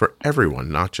painful for everyone,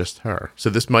 not just her. So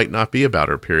this might not be about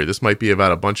her period. This might be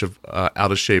about a bunch of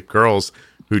out of shape girls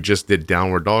who just did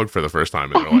downward dog for the first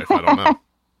time in their life. I don't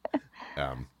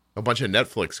know. A bunch of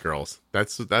Netflix girls.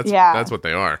 That's what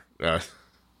they are.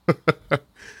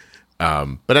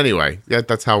 But anyway,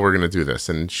 that's how we're going to do this.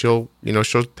 And she'll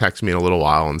text me in a little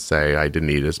while and say, I didn't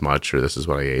eat as much, or this is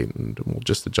what I ate. And we'll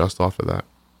just adjust off of that.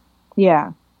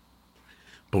 Yeah.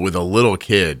 But with a little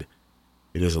kid,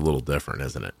 it is a little different,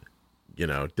 isn't it?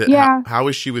 How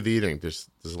is she with eating? Does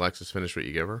Alexis finish what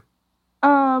you give her?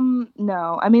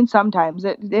 No. I mean, sometimes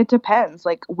it depends.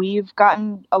 Like, we've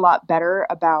gotten a lot better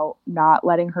about not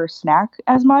letting her snack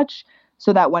as much,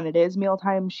 so that when it is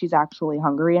mealtime, she's actually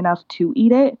hungry enough to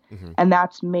eat it. Mm-hmm. And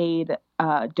that's made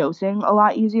dosing a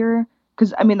lot easier.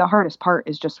 Because, I mean, the hardest part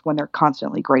is just when they're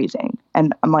constantly grazing.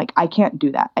 And I'm like, I can't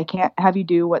do that. I can't have you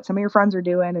do what some of your friends are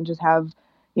doing and just have,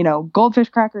 goldfish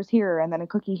crackers here and then a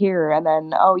cookie here. And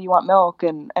then, oh, you want milk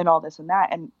and all this and that.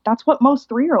 And that's what most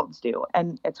 3-year-olds do.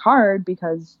 And it's hard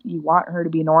because you want her to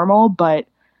be normal. But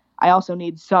I also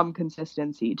need some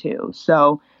consistency, too.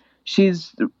 So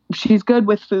she's good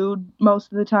with food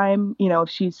most of the time. If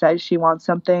she says she wants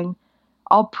something,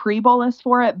 I'll pre-bolus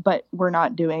for it, but we're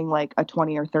not doing like a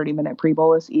 20 or 30-minute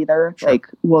pre-bolus either. Sure. Like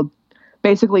we'll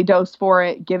basically dose for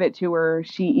it, give it to her,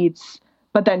 she eats,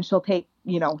 but then she'll take,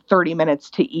 30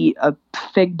 minutes to eat a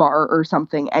fig bar or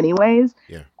something anyways.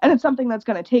 Yeah. And it's something that's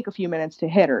going to take a few minutes to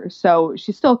hit her. So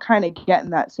she's still kind of getting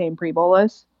that same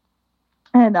pre-bolus.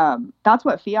 And that's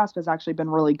what Fiasp has actually been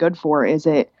really good for, is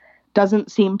it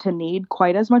doesn't seem to need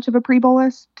quite as much of a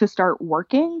pre-bolus to start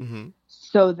working. Mm-hmm.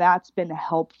 So that's been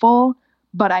helpful.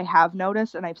 But I have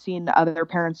noticed, and I've seen other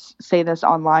parents say this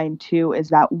online too, is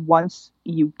that once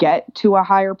you get to a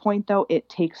higher point, though, it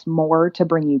takes more to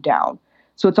bring you down.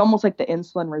 So it's almost like the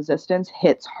insulin resistance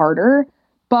hits harder.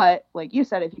 But like you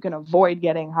said, if you can avoid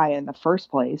getting high in the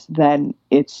first place, then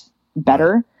it's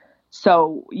better.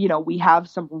 So, we have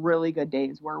some really good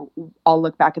days where I'll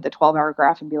look back at the 12-hour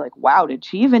graph and be like, wow, did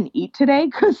she even eat today?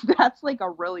 Because that's like a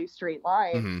really straight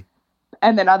line. Mm-hmm.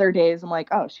 And then other days I'm like,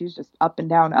 oh, she's just up and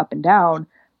down, up and down.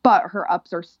 But her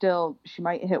ups are still, she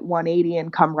might hit 180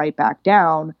 and come right back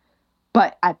down.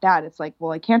 But at that, it's like,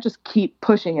 well, I can't just keep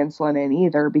pushing insulin in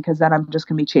either, because then I'm just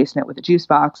going to be chasing it with a juice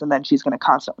box, and then she's going to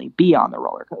constantly be on the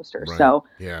roller coaster. Right. So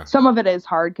yeah. Some of it is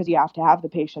hard because you have to have the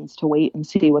patience to wait and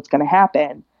see what's going to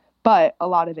happen. But a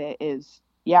lot of it is,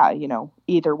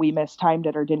 either we mistimed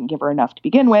it or didn't give her enough to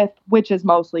begin with, which is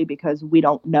mostly because we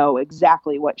don't know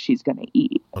exactly what she's going to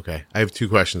eat. Okay. I have two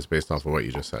questions based off of what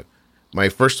you just said. My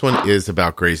first one is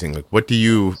about grazing. Like, what do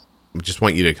you, just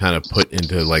want you to kind of put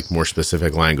into like more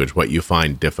specific language, what you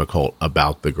find difficult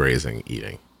about the grazing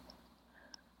eating?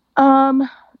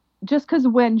 Just because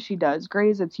when she does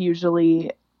graze, it's usually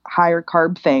higher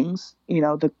carb things,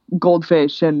 the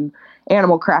goldfish and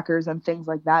animal crackers and things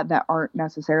like that aren't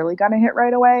necessarily going to hit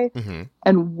right away. Mm-hmm.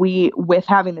 And with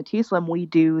having the T-Slim, we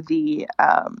do the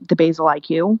Basal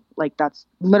IQ. Like that's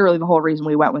literally the whole reason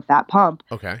we went with that pump.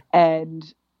 Okay.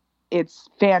 And it's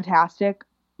fantastic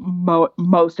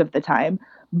most of the time,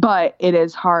 but it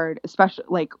is hard, especially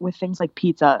like with things like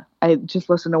pizza. I just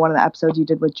listened to one of the episodes you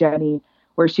did with Jenny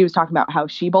where she was talking about how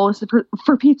she bolused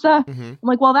for pizza. Mm-hmm. I'm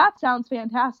like, well, that sounds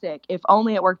fantastic. If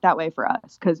only it worked that way for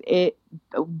us. Cause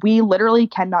we literally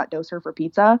cannot dose her for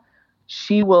pizza.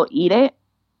 She will eat it.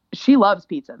 She loves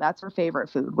pizza. That's her favorite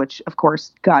food, which of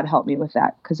course, God help me with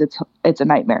that, cause it's a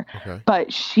nightmare. Okay.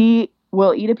 But she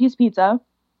will eat a piece of pizza.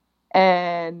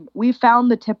 And we found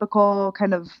the typical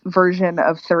kind of version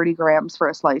of 30 grams for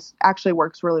a slice actually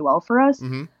works really well for us.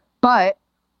 Mm-hmm. But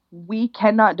we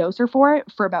cannot dose her for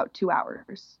it for about 2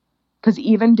 hours. Because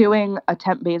even doing a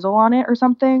temp basal on it or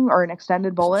something, or an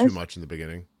extended bolus, It's too much in the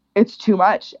beginning. It's too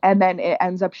much. And then it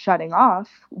ends up shutting off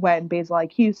when Basal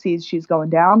IQ sees she's going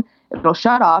down. It'll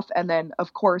shut off. And then,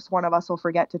 of course, one of us will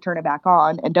forget to turn it back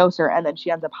on and dose her. And then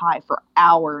she ends up high for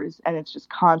hours. And it's just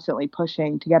constantly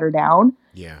pushing to get her down.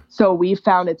 Yeah. So we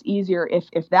found it's easier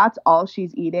if that's all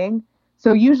she's eating.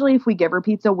 So usually if we give her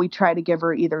pizza, we try to give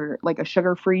her either like a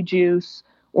sugar-free juice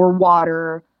or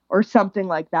water or something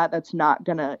like that that's not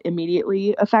going to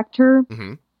immediately affect her.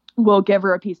 Mm-hmm. We'll give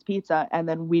her a piece of pizza, and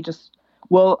then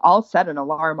I'll set an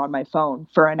alarm on my phone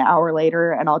for an hour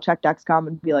later, and I'll check Dexcom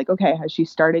and be like, okay, has she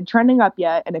started trending up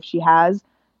yet? And if she has,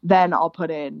 then I'll put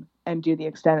in and do the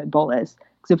extended bolus.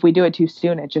 Because if we do it too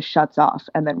soon, it just shuts off,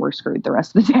 and then we're screwed the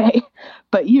rest of the day.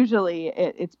 But usually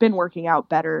it's been working out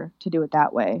better to do it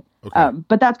that way. Okay.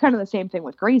 But that's kind of the same thing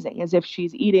with grazing, is if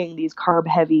she's eating these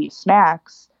carb-heavy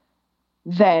snacks,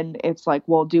 then it's like,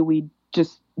 well, do we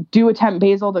just do a temp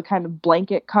basal to kind of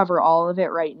blanket cover all of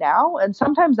it right now? And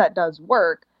sometimes that does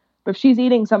work. But if she's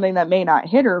eating something that may not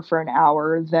hit her for an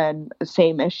hour, then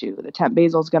same issue. The temp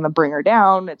basal is going to bring her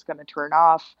down. It's going to turn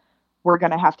off. We're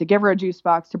going to have to give her a juice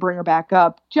box to bring her back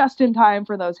up just in time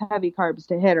for those heavy carbs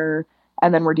to hit her.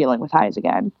 And then we're dealing with highs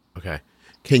again. Okay.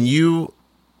 Trying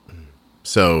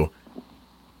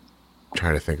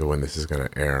to think of when this is going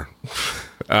to air.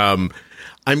 I'm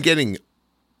getting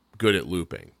good at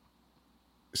looping.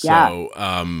 So,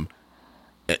 Yeah.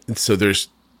 So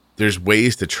there's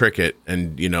ways to trick it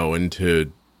and,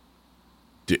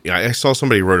 I saw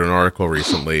somebody wrote an article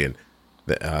recently and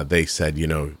they said,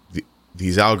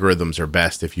 these algorithms are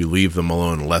best if you leave them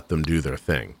alone and let them do their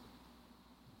thing.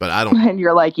 But I don't. And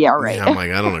you're like, yeah, right. Yeah, I'm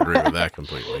like, I don't agree with that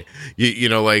completely.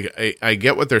 I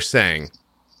get what they're saying,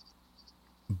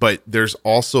 but there's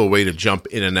also a way to jump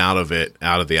in and out of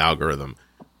the algorithm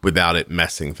without it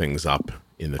messing things up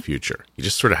in the future. You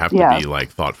just sort of have to be like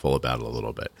thoughtful about it a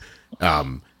little bit.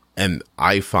 And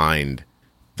I find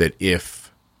that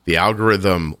if the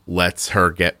algorithm lets her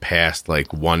get past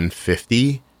like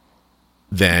 150,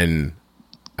 then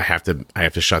I have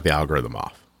to shut the algorithm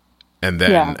off. And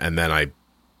then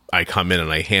I come in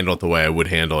and I handle it the way I would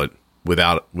handle it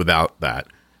without that.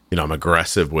 I'm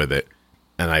aggressive with it.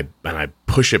 I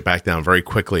push it back down very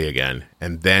quickly again.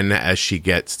 And then as she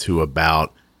gets to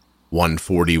about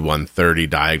 140, 130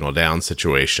 diagonal down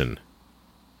situation,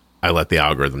 I let the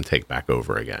algorithm take back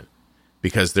over again,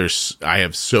 because I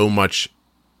have so much,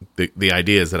 the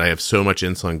idea is that I have so much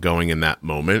insulin going in that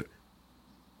moment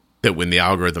that when the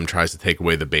algorithm tries to take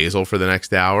away the basal for the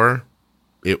next hour,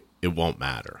 it won't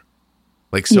matter.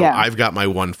 Like, so yeah. I've got my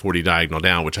 140 diagonal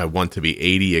down, which I want to be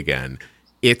 80 again.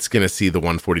 It's going to see the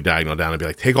 140 diagonal down and be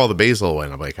like, take all the basal away.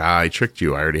 And I'm like, I tricked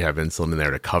you. I already have insulin in there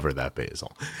to cover that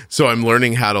basal. So I'm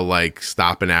learning how to like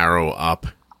stop an arrow up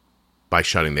by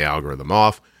shutting the algorithm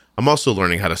off. I'm also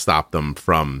learning how to stop them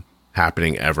from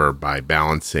happening ever by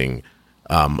balancing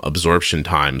absorption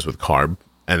times with carb.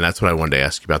 And that's what I wanted to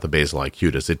ask you about the basal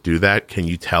IQ. Does it do that? Can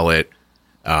you tell it,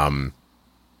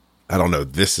 I don't know,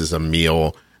 this is a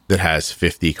meal that has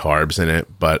 50 carbs in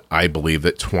it, but I believe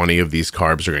that 20 of these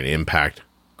carbs are going to impact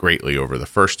greatly over the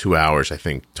first 2 hours. I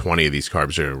think 20 of these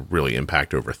carbs are going to really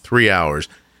impact over 3 hours.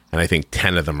 And I think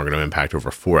 10 of them are going to impact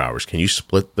over 4 hours. Can you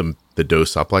split the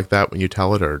dose up like that when you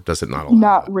tell it, or does it not allow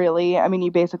Not that? really. I mean,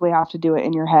 you basically have to do it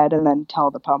in your head and then tell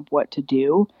the pump what to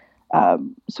do.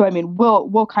 So, I mean,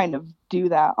 we'll kind of do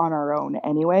that on our own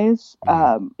anyways.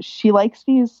 She likes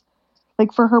these,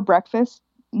 like for her breakfast,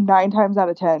 9 times out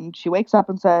of 10, she wakes up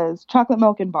and says chocolate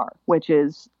milk and bar, which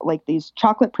is like these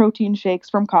chocolate protein shakes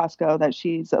from Costco that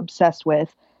she's obsessed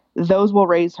with. Those will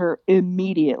raise her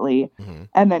immediately. Mm-hmm.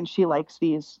 And then she likes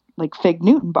these like Fig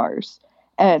Newton bars,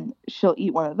 and she'll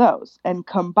eat one of those. And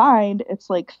combined, it's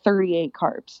like 38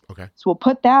 carbs. Okay. So we'll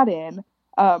put that in.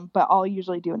 But I'll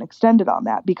usually do an extended on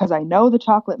that because I know the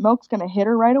chocolate milk's going to hit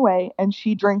her right away, and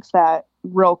she drinks that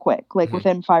real quick, like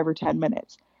within 5 or 10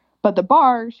 minutes. But the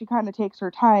bar, she kind of takes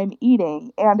her time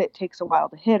eating, and it takes a while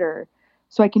to hit her.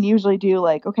 So I can usually do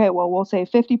like, okay, well, we'll say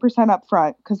 50% up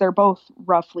front because they're both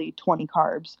roughly 20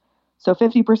 carbs. So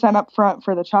 50% up front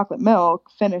for the chocolate milk,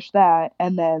 finish that,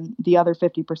 and then the other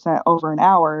 50% over an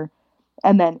hour.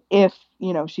 And then if,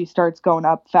 she starts going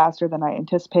up faster than I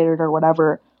anticipated or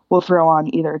whatever, we'll throw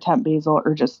on either a temp basal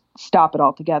or just stop it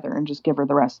all together and just give her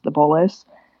the rest of the bolus.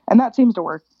 And that seems to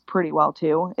work pretty well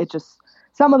too. It just,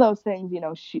 some of those things,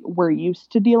 we're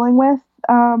used to dealing with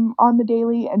on the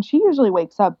daily, and she usually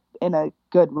wakes up in a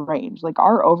good range. Like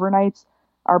our overnights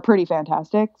are pretty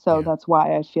fantastic. So that's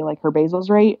why I feel like her basal's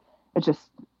rate, it just,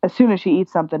 as soon as she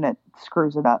eats something, it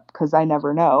screws it up because I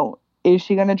never know. Is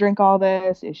she going to drink all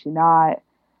this? Is she not?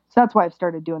 So that's why I've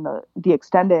started doing the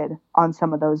extended on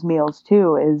some of those meals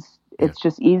too, it's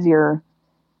just easier.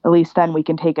 At least then we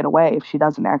can take it away if she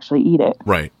doesn't actually eat it.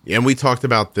 Right. And we talked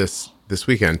about this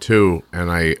weekend too.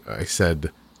 And I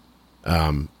said,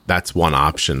 that's one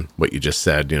option. What you just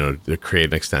said, to create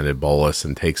an extended bolus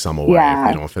and take some away if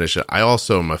they don't finish it. I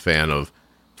also am a fan of,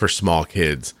 for small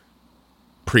kids,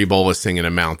 pre-bolusing an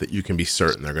amount that you can be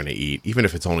certain they're going to eat, even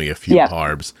if it's only a few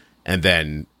carbs. And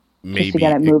then maybe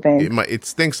get it moving. It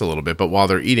stinks a little bit, but while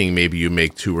they're eating, maybe you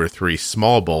make 2 or 3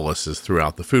 small boluses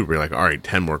throughout the food where you're like, all right,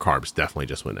 10 more carbs definitely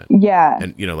just went in. Yeah.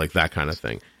 And, like that kind of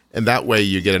thing. And that way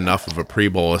you get enough of a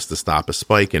pre-bolus to stop a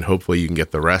spike, and hopefully you can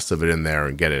get the rest of it in there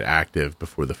and get it active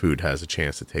before the food has a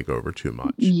chance to take over too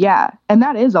much. Yeah. And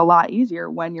that is a lot easier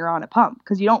when you're on a pump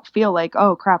because you don't feel like,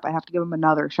 oh, crap, I have to give them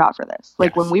another shot for this.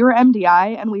 Like when we were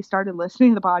MDI and we started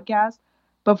listening to the podcast,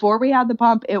 before we had the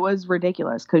pump, it was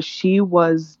ridiculous because she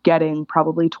was getting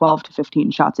probably 12 to 15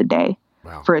 shots a day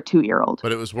for a 2-year-old.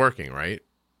 But it was working, right?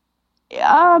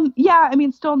 Yeah, I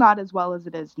mean, still not as well as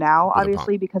it is now,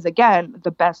 obviously, because again, the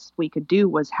best we could do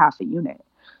was half a unit.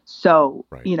 So,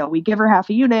 we give her half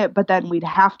a unit, but then we'd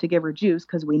have to give her juice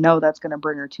because we know that's going to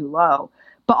bring her too low.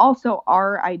 But also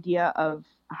our idea of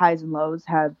highs and lows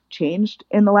have changed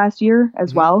in the last year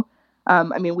as well.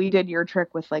 I mean, we did your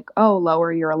trick with like, oh,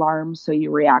 lower your alarms so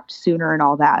you react sooner and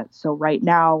all that. So right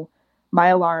now, my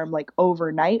alarm like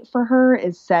overnight for her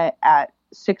is set at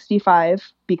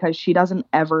 65 because she doesn't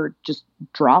ever just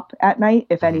drop at night.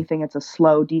 If anything, it's a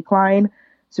slow decline.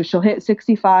 So she'll hit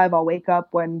 65. I'll wake up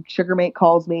when Sugarmate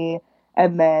calls me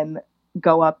and then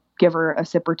go up, give her a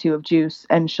sip or 2 of juice,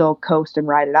 and she'll coast and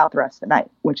ride it out the rest of the night,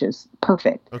 which is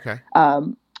perfect. Okay.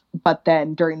 But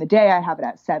then during the day, I have it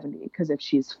at 70 because if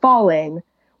she's falling,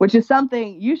 which is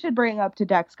something you should bring up to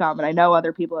Dexcom, and I know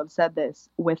other people have said this,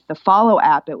 with the Follow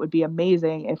app, it would be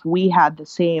amazing if we had the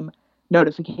same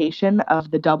notification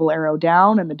of the double arrow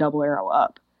down and the double arrow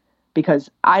up,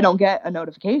 because I don't get a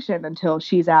notification until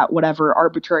she's at whatever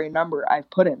arbitrary number I've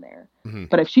put in there. Mm-hmm.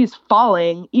 But if she's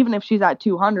falling, even if she's at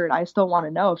 200, I still want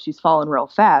to know if she's falling real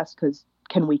fast because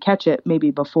can we catch it maybe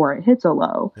before it hits a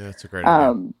low? Yeah, that's a great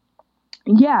idea.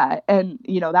 Yeah, and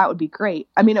that would be great.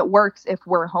 I mean, it works if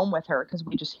we're home with her because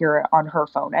we just hear it on her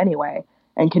phone anyway.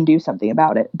 and can do something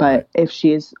about it. But if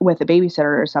she's with a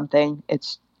babysitter or something,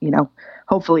 it's,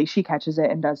 hopefully she catches it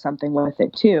and does something with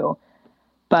it too.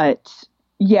 But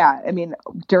yeah, I mean,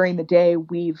 during the day,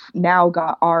 we've now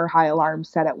got our high alarm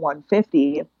set at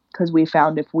 150 because we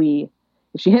found if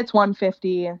she hits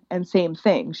 150 and same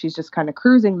thing, she's just kind of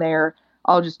cruising there,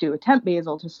 I'll just do a temp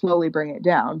basal to slowly bring it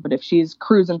down. But if she's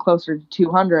cruising closer to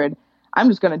 200, I'm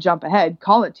just going to jump ahead,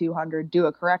 call it 200, do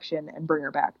a correction, and bring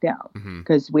her back down.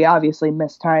 Because we obviously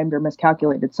mistimed or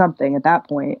miscalculated something at that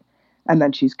point, and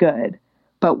then she's good.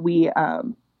 But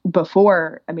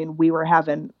before, I mean, we were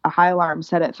having a high alarm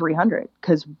set at 300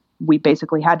 because we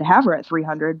basically had to have her at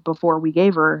 300 before we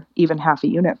gave her even half a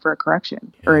unit for a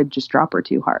correction or it'd just drop her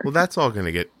too hard. Well, that's all going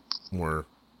to get more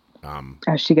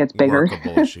as she gets bigger.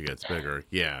 As she gets bigger.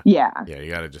 Yeah. Yeah. Yeah. You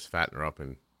got to just fatten her up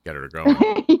and get her to go.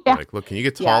 Yeah. Like, look, can you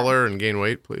get taller and gain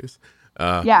weight, please?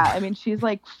 Yeah. I mean, she's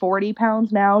like 40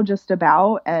 pounds now, just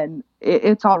about, and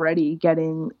it's already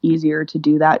getting easier to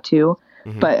do that too.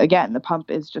 But again, the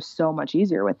pump is just so much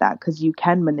easier with that because you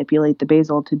can manipulate the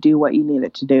basal to do what you need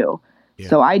it to do. Yeah.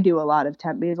 So I do a lot of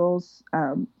temp basals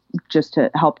just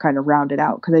to help kind of round it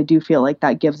out because I do feel like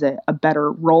that gives it a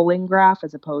better rolling graph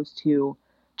as opposed to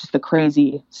just the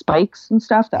crazy spikes and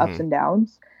stuff, the ups and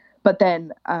downs. But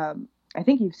then I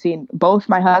think you've seen both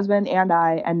my husband and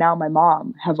I, and now my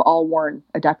mom have all worn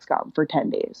a Dexcom for 10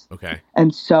 days. Okay.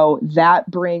 And so that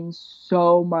brings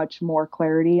so much more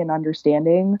clarity and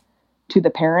understanding to the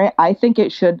parent. I think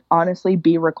it should honestly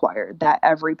be required that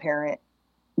every parent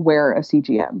wear a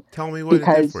CGM. Tell me what it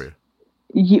did for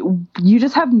you. You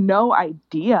just have no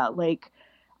idea. Like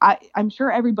I'm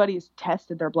sure everybody's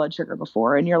tested their blood sugar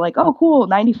before and you're like, oh cool,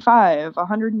 95,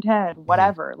 110,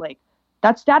 whatever. Like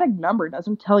that static number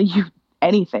doesn't tell you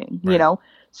anything,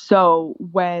 So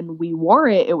when we wore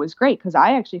it, it was great because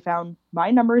I actually found my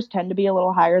numbers tend to be a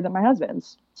little higher than my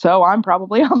husband's. So I'm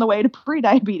probably on the way to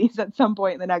pre-diabetes at some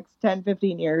point in the next 10,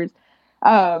 15 years.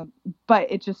 But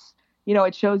it just,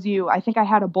 it shows you, I think I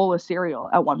had a bowl of cereal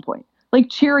at one point, like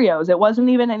Cheerios. It wasn't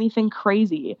even anything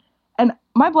crazy. And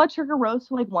my blood sugar rose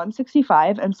to like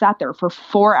 165 and sat there for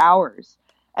 4 hours.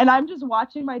 And I'm just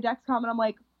watching my Dexcom and I'm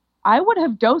like, I would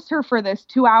have dosed her for this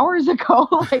 2 hours ago.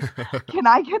 Like, can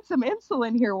I get some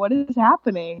insulin here? What is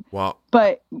happening? Well,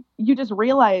 but you just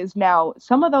realize now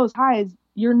some of those highs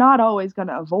you're not always going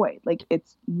to avoid. Like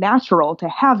it's natural to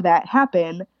have that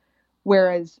happen.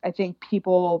 Whereas I think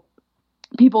people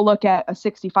look at a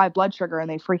 65 blood sugar and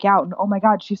they freak out and, oh my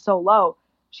God, she's so low.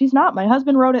 She's not. My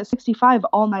husband rode at 65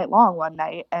 all night long one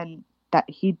night and that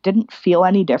he didn't feel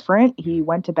any different. He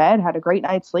went to bed, had a great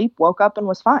night's sleep, woke up and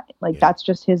was fine. Like that's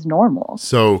just his normal.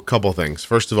 So a couple things.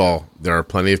 First of all, there are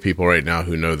plenty of people right now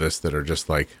who know this that are just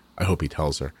like, I hope he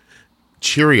tells her.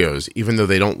 Cheerios, even though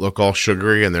they don't look all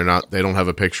sugary and they don't have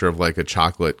a picture of like a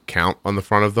chocolate count on the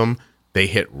front of them, they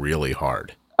hit really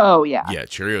hard. Oh yeah. Yeah.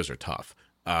 Cheerios are tough.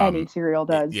 Any cereal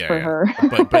does for her.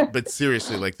 but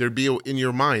seriously, like in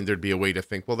your mind, there'd be a way to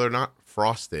think, well, they're not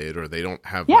frosted or they don't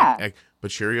have egg,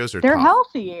 but Cheerios are they're tough.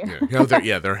 Healthy.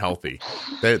 They're healthy.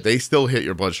 They still hit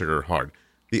your blood sugar hard.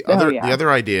 The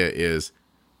other idea is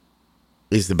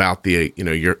about the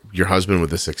your husband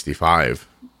with the 65.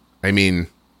 I mean,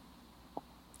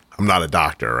 I'm not a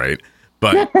doctor, right?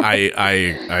 But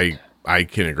I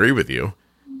can agree with you.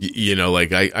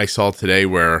 Like I saw today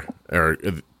where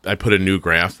I put a new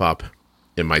graph up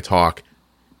in my talk,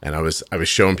 and I was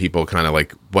showing people kind of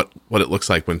like what it looks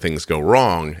like when things go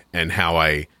wrong, and how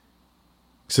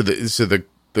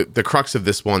the crux of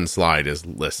this one slide is,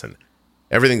 listen,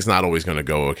 everything's not always going to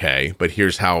go okay, but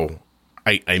here's how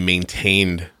I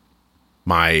maintained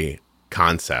my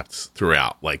concepts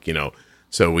throughout. Like,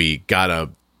 so we got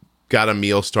a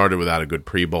meal started without a good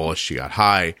pre-bolus. She got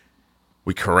high.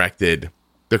 We corrected.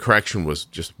 The correction was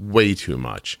just way too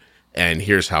much. And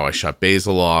here's how I shut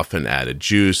basal off and added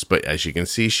juice. But as you can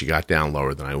see, she got down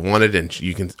lower than I wanted. And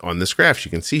you can, on this graph,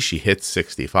 you can see she hits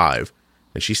 65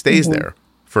 and she stays there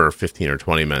for 15 or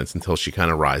 20 minutes until she kind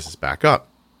of rises back up.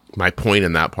 My point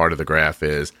in that part of the graph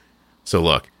is, so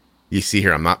look, you see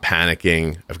here, I'm not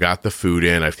panicking. I've got the food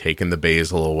in. I've taken the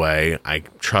basal away. I'm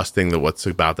trusting that what's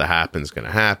about to happen is going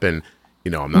to happen.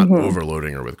 I'm not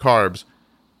overloading her with carbs.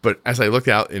 But as I look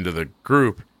out into the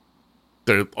group,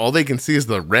 all they can see is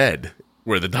the red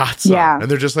where the dots are. And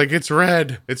they're just like, it's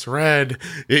red.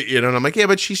 And I'm like, yeah,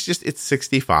 but it's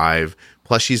 65.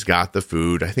 Plus she's got the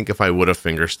food. I think if I would have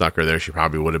finger stuck her there, she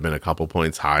probably would have been a couple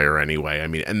points higher anyway. I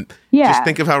mean, and just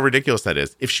think of how ridiculous that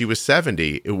is. If she was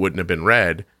 70, it wouldn't have been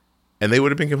red. And they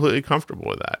would have been completely comfortable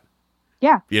with that.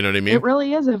 Yeah. You know what I mean? It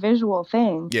really is a visual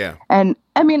thing. Yeah. And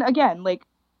I mean, again, like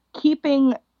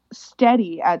keeping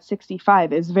steady at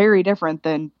 65 is very different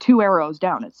than 2 arrows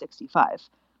down at 65.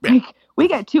 Yeah. Like, we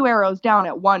get 2 arrows down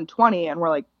at 120 and we're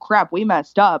like, crap, we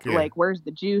messed up. Yeah. Like, where's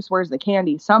the juice? Where's the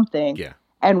candy? Something. Yeah.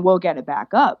 And we'll get it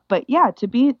back up. But yeah, to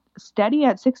be steady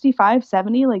at 65,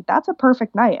 70, like, that's a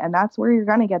perfect night. And that's where you're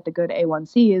going to get the good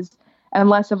A1Cs and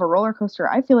less of a roller coaster.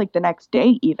 I feel like the next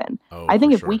day, even. Oh, I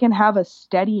think for if sure. we can have a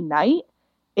steady night,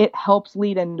 it helps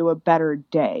lead into a better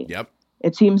day. Yep.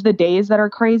 It seems the days that are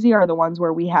crazy are the ones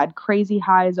where we had crazy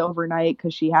highs overnight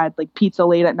because she had like pizza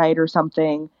late at night or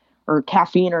something, or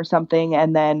caffeine or something.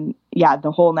 And then, yeah,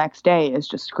 the whole next day is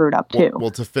just screwed up too.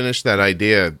 Well, to finish that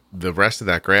idea, the rest of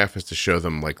that graph is to show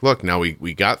them, like, look, now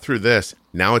we got through this.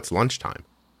 Now it's lunchtime.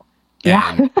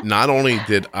 Yeah. And not only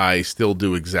did I still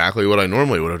do exactly what I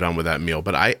normally would have done with that meal,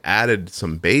 but I added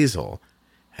some basil.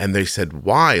 And they said,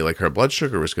 why? Like, her blood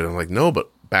sugar was good. I'm like, no, but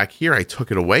back here I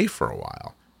took it away for a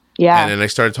while. Yeah. And then I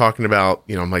started talking about,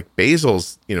 I'm like,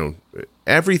 basil's,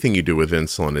 everything you do with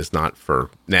insulin is not for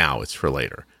now, it's for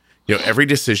later. Every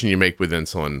decision you make with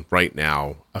insulin right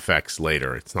now affects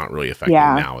later. It's not really affecting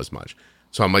now as much.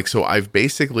 So I'm like, so I've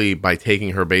basically, by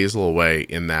taking her basil away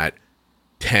in that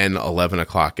 10, 11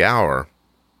 o'clock hour,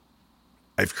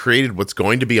 I've created what's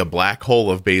going to be a black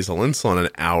hole of basal insulin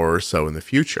an hour or so in the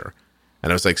future.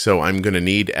 And I was like, so I'm going to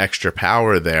need extra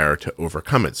power there to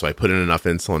overcome it. So I put in enough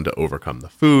insulin to overcome the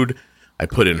food. I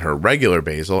put in her regular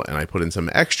basil, and I put in some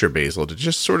extra basil to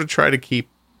just sort of try to keep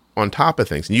on top of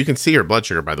things. And you can see her blood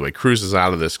sugar, by the way, cruises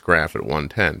out of this graph at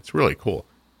 110. It's really cool.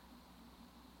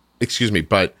 Excuse me,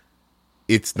 but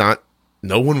it's not,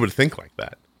 no one would think like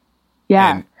that.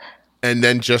 Yeah. And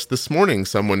then just this morning,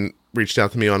 someone reached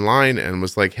out to me online and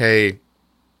was like, hey,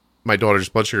 my daughter's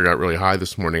blood sugar got really high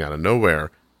this morning out of nowhere.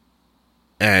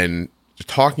 And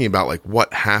talking about like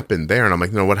what happened there. And I'm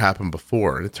like, no, what happened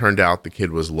before? And it turned out the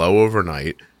kid was low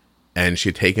overnight and she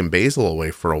had taken basil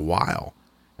away for a while.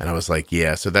 And I was like,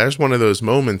 yeah, so there's one of those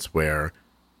moments where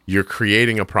you're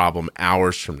creating a problem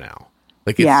hours from now.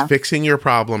 Like, it's fixing your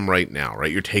problem right now,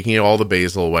 right? You're taking all the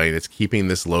basil away and it's keeping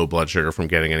this low blood sugar from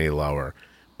getting any lower.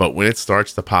 But when it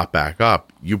starts to pop back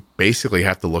up, you basically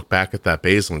have to look back at that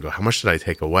basil and go, how much did I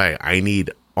take away? I need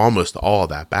almost all of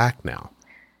that back now.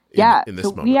 In this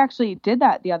moment. We actually did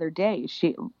that the other day.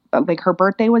 She, like, her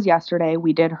birthday was yesterday.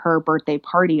 We did her birthday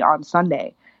party on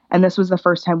Sunday. And this was the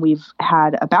first time we've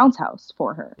had a bounce house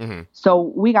for her. Mm-hmm.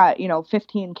 So we got,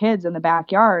 15 kids in the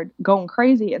backyard going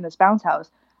crazy in this bounce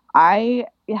house. I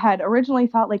had originally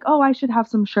thought like, oh, I should have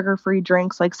some sugar-free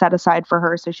drinks like set aside for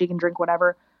her so she can drink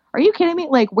whatever. Are you kidding me?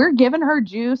 Like, we're giving her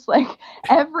juice, like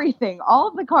everything, all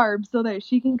of the carbs so that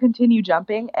she can continue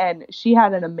jumping. And she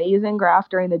had an amazing graph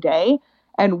during the day.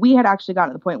 And we had actually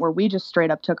gotten to the point where we just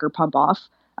straight up took her pump off.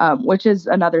 Which is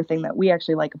another thing that we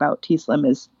actually like about T-Slim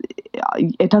is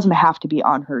it doesn't have to be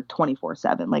on her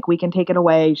 24/7. Like, we can take it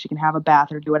away. She can have a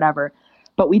bath or do whatever.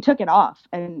 But we took it off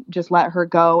and just let her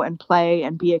go and play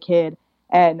and be a kid.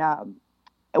 And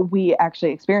we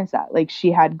actually experienced that. Like,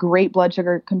 she had great blood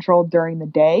sugar control during the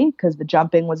day because the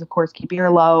jumping was, of course, keeping her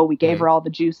low. We gave her all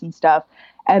the juice and stuff.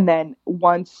 And then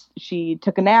once she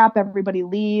took a nap, everybody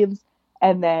leaves.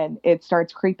 And then it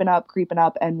starts creeping up.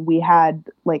 And we had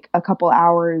like a couple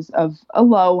hours of a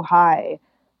low high,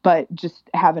 but just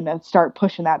having to start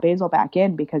pushing that basal back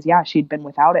in because, she'd been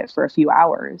without it for a few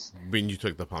hours. When you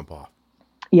took the pump off.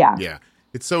 Yeah. Yeah.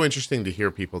 It's so interesting to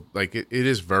hear people, like, it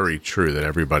is very true that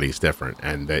everybody's different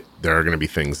and that there are going to be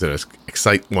things that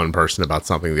excite one person about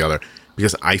something or the other.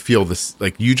 Because I feel this,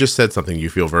 like you just said something you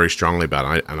feel very strongly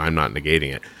about, and I'm not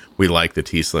negating it. We like the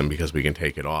T-Slim because we can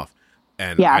take it off.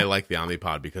 And I like the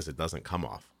Omnipod because it doesn't come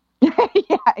off.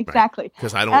 Yeah, exactly.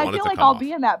 Because I don't want it to come off. I feel like I'll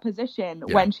be in that position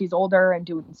when she's older and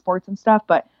doing sports and stuff.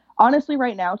 But honestly,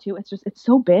 right now, too, it's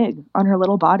so big on her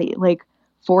little body. Like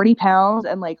 40 pounds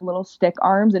and like little stick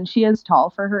arms. And she is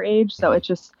tall for her age. So it's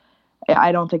just,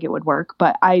 I don't think it would work.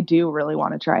 But I do really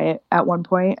want to try it at one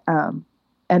point.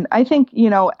 And I think,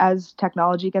 as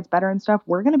technology gets better and stuff,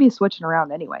 we're going to be switching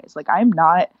around anyways. Like, I'm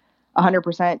not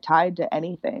 100% tied to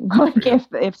anything. Like,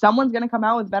 if someone's going to come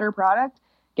out with better product,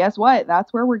 guess what?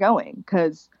 That's where we're going.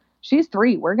 Because she's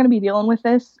 3. We're going to be dealing with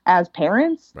this as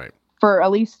parents for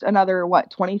at least another,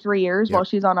 23 years while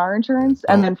she's on our insurance.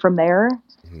 And then from there.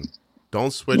 Mm-hmm.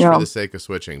 Don't switch for the sake of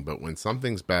switching. But when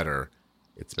something's better,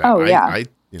 it's better. Oh, yeah.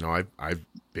 I've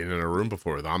been in a room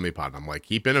before with Omnipod. I'm like,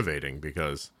 keep innovating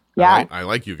because I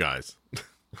like you guys.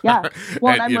 Yeah.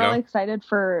 Well, and I'm really excited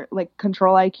for like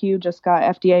Control IQ just got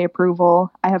FDA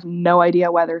approval. I have no idea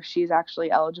whether she's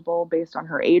actually eligible based on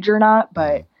her age or not,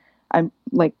 but I'm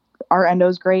like our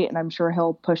endo's great, and I'm sure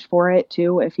he'll push for it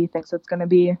too if he thinks it's going to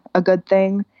be a good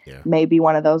thing. Yeah. Maybe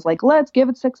one of those like, let's give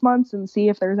it 6 months and see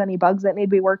if there's any bugs that need to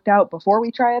be worked out before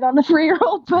we try it on the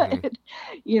 3-year-old. But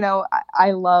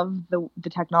I love the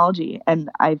technology, and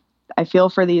I feel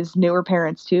for these newer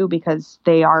parents too, because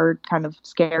they are kind of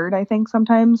scared, I think,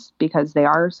 sometimes because they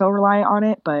are so reliant on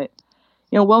it. But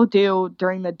we'll do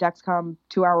during the Dexcom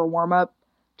 2-hour warm up.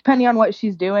 Depending on what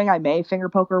she's doing, I may finger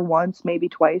poke her once, maybe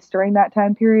twice during that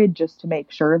time period, just to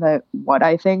make sure that what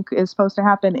I think is supposed to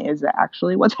happen is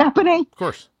actually what's happening. Of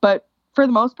course. But for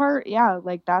the most part, yeah,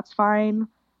 like that's fine.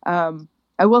 I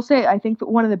will say, I think that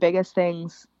one of the biggest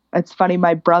things, it's funny,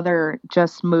 my brother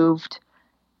just moved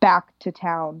back to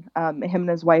town. Him and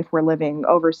his wife were living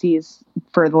overseas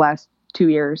for the last 2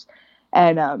 years.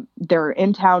 And they're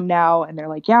in town now, and they're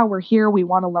like, yeah, we're here. We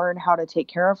want to learn how to take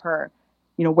care of her.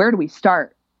 Where do we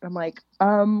start? I'm like,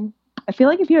 I feel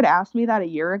like if you had asked me that a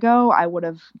year ago, I would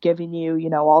have given you,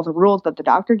 all the rules that the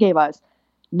doctor gave us.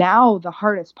 Now, the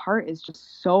hardest part is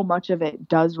just so much of it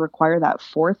does require that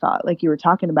forethought. Like you were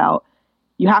talking about,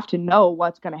 you have to know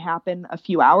what's going to happen a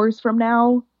few hours from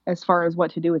now as far as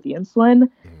what to do with the insulin.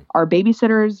 Our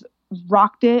babysitters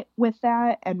rocked it with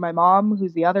that. And my mom,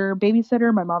 who's the other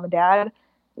babysitter, my mom and dad,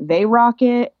 they rock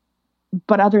it.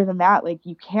 But other than that, like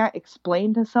you can't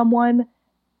explain to someone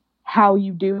how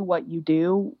you do what you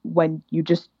do when you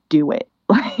just do it.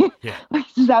 Yeah.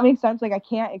 Like, does that make sense? Like I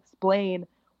can't explain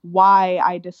why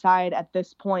I decide at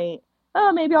this point,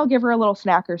 oh, maybe I'll give her a little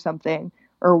snack or something,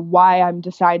 or why I'm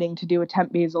deciding to do a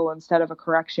temp basal instead of a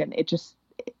correction.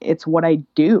 It's what I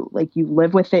do. Like you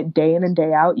live with it day in and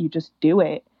day out. You just do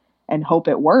it and hope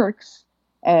it works.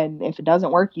 And if it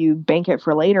doesn't work, you bank it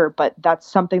for later. But that's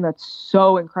something that's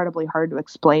so incredibly hard to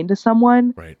explain to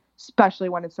someone. Right. Especially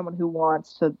when it's someone who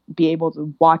wants to be able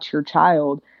to watch your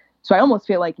child. So I almost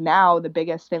feel like now the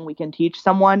biggest thing we can teach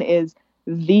someone is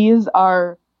this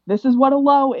is what a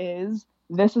low is.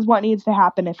 This is what needs to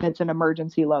happen if it's an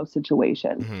emergency low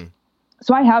situation. Mm-hmm.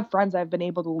 So I have friends I've been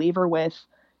able to leave her with,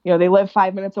 they live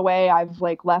 5 minutes away. I've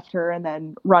like left her and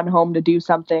then run home to do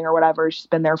something or whatever. She's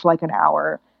been there for like an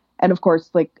hour. And of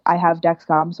course, like I have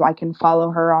Dexcom, so I can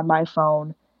follow her on my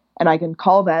phone and I can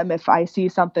call them if I see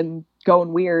something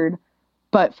going weird.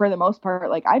 But for the most part,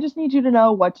 like I just need you to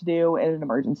know what to do in an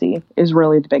emergency is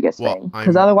really the biggest thing,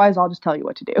 because otherwise I'll just tell you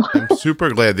what to do. I'm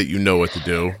super glad that you know what to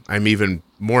do. I'm even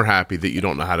more happy that you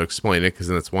don't know how to explain it, because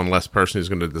then it's one less person who's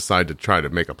going to decide to try to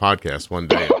make a podcast one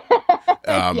day.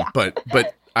 Yeah. But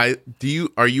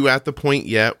are you at the point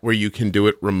yet where you can do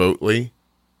it remotely?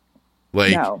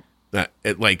 Like, no.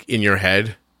 Like in your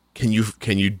head, can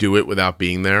you do it without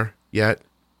being there yet?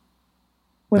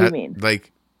 What do you mean?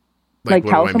 Like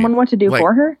tell someone what to do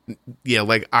for her? Yeah,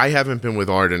 like I haven't been with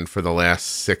Arden for the last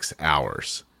 6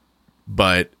 hours,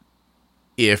 but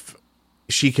if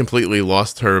she completely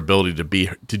lost her ability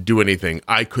to do anything,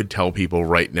 I could tell people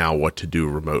right now what to do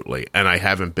remotely. And I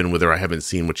haven't been with her. I haven't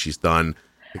seen what she's done.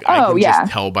 Like, I can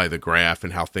just tell by the graph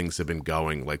and how things have been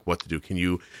going, like what to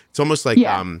do. It's almost like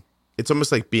it's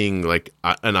almost like being like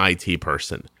an IT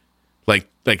person, like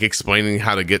explaining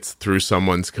how to get through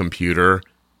someone's computer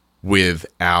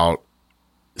without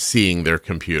seeing their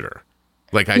computer.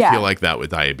 Like I feel like that with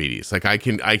diabetes. Like I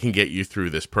can get you through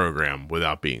this program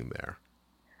without being there.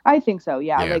 I think so.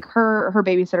 Yeah. Like her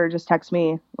babysitter just texted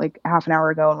me like half an hour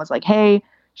ago and was like, hey,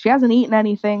 she hasn't eaten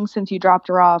anything since you dropped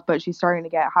her off, but she's starting to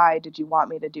get high. Did you want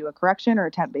me to do a correction or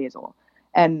a temp basal?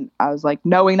 And I was like,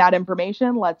 knowing that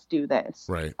information, let's do this.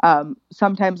 Right.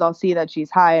 Sometimes I'll see that she's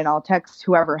high and I'll text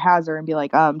whoever has her and be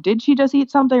like, did she just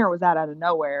eat something or was that out of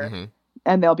nowhere? Mm-hmm.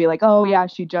 And they'll be like, oh, yeah,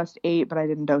 she just ate, but I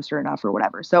didn't dose her enough or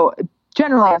whatever. So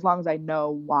generally, as long as I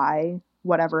know why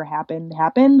whatever happened,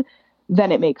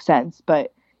 then it makes sense.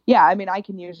 But yeah, I mean, I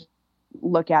can usually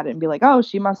look at it and be like, oh,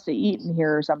 she must have eaten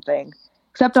here or something.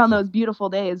 Except on those beautiful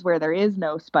days where there is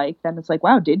no spike, then it's like,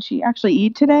 wow, did she actually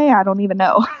eat today? I don't even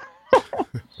know.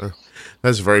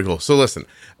 That's very cool. So listen,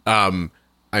 I'm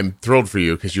thrilled for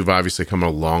you because you've obviously come a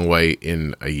long way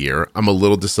in a year. I'm a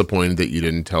little disappointed that you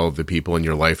didn't tell the people in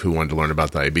your life who wanted to learn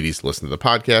about diabetes to listen to the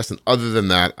podcast. And other than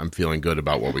that, I'm feeling good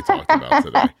about what we talked about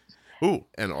today. Ooh,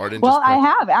 and Arden. Well, I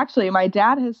have actually. My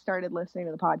dad has started listening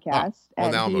to the podcast. Oh,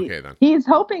 well, now I'm okay then. He's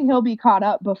hoping he'll be caught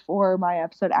up before my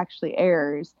episode actually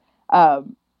airs.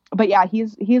 But yeah,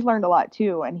 he's learned a lot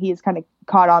too, and he's kind of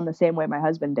caught on the same way my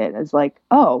husband did. Is like,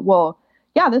 oh, well,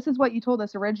 yeah, this is what you told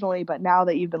us originally, but now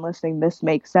that you've been listening, this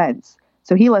makes sense.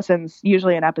 So he listens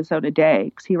usually an episode a day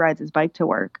because he rides his bike to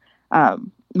work.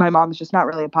 My mom's just not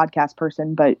really a podcast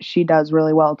person, but she does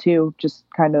really well too, just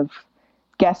kind of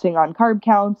guessing on carb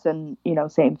counts and,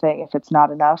 same thing if it's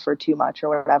not enough or too much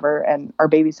or whatever. And our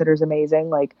babysitter's amazing.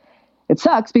 Like it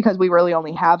sucks because we really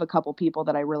only have a couple people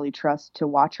that I really trust to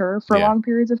watch her for long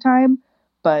periods of time.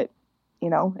 But,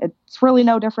 it's really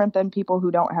no different than people who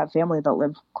don't have family that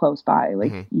live close by.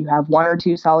 Like you have one or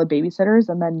two solid babysitters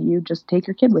and then you just take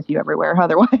your kid with you everywhere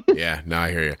otherwise. Yeah, no,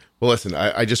 I hear you. Well, listen,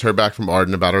 I just heard back from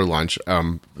Arden about her lunch.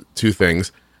 Two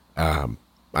things. I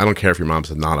don't care if your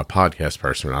mom's not a podcast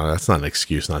person or not. That's not an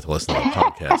excuse not to listen to a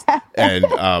podcast.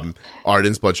 And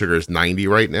Arden's blood sugar is 90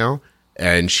 right now.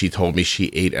 And she told me she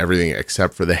ate everything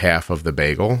except for the half of the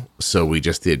bagel. So we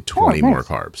just did 20 more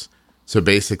carbs. So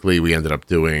basically we ended up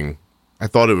doing, I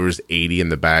thought it was 80 in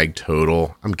the bag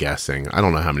total. I'm guessing. I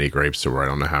don't know how many grapes there were. I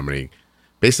don't know how many.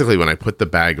 Basically, when I put the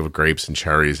bag of grapes and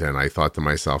cherries in, I thought to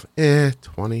myself,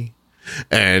 20.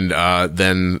 And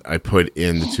then I put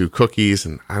in the 2 cookies,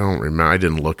 and I don't remember. I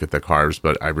didn't look at the carbs,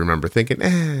 but I remember thinking,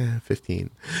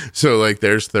 15. So, like,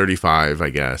 there's 35, I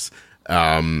guess.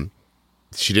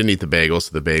 She didn't eat the bagels,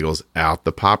 so the bagel's out.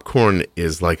 The popcorn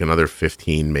is like another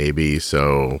 15, maybe,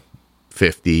 so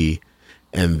 50.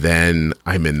 And then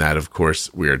I'm in that, of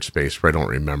course, weird space where I don't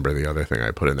remember the other thing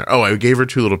I put in there. Oh, I gave her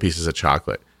 2 little pieces of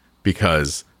chocolate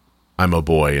because I'm a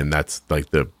boy, and that's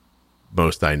like the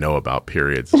most I know about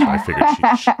periods. So I figured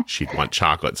she'd want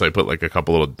chocolate. So I put like a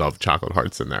couple little Dove chocolate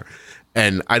hearts in there.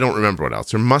 And I don't remember what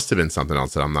else. There must have been something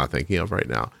else that I'm not thinking of right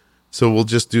now. So we'll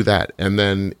just do that. And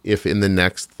then if in the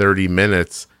next 30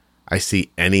 minutes I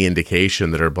see any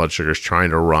indication that her blood sugar is trying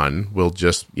to run, we'll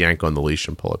just yank on the leash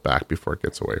and pull it back before it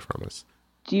gets away from us.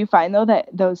 Do you find, though, that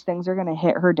those things are going to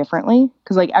hit her differently?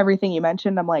 Because, like, everything you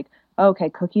mentioned, I'm like, okay,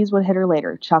 cookies would hit her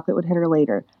later. Chocolate would hit her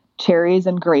later. Cherries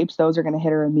and grapes, those are going to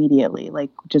hit her immediately, like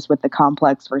just with the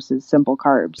complex versus simple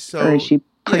carbs. So, or is she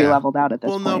pretty leveled out at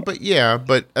this point? Well, no,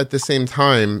 but at the same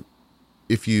time,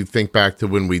 if you think back to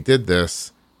when we did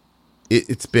this,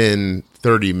 it's been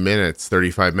 35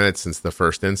 minutes since the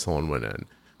first insulin went in.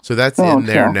 So that's in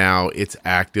there now. It's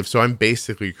active. So I'm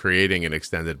basically creating an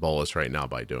extended bolus right now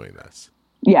by doing this.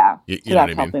 Yeah. So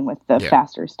that's helping with the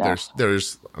faster stuff.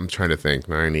 There's, I'm trying to think,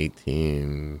 9,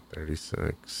 18,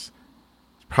 36.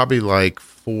 Probably like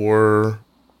 4.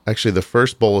 Actually, the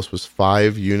first bolus was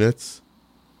 5 units.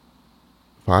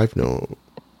 5? No.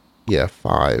 Yeah,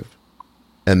 5.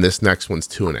 And this next one's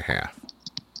 2.5.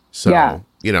 So,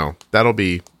 that'll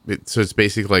be, so it's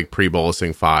basically like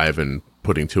pre-bolusing 5 and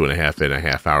putting 2.5 in a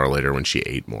half hour later when she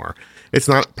ate more. It's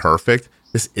not perfect.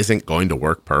 This isn't going to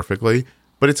work perfectly,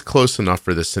 but it's close enough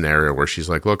for this scenario where she's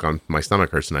like, look, my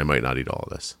stomach hurts and I might not eat all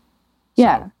of this.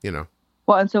 Yeah. So,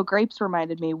 Well, and so grapes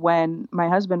reminded me when my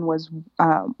husband was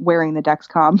wearing the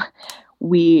Dexcom,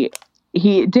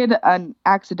 he did an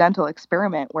accidental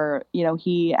experiment where,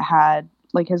 he had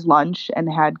like his lunch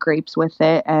and had grapes with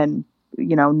it and,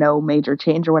 no major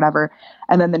change or whatever.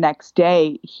 And then the next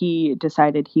day he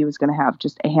decided he was going to have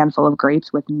just a handful of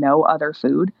grapes with no other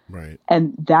food. Right.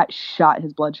 And that shot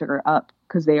his blood sugar up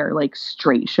because they are like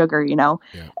straight sugar,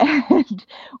 Yeah. And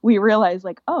we realized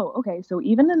like, oh, okay. So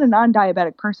even in a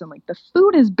non-diabetic person, like the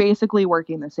food is basically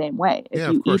working the same way.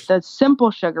 If you eat the simple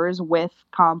sugars with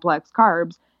complex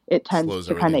carbs, it tends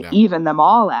to kind of even them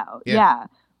all out. Yeah.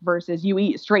 Versus you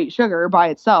eat straight sugar by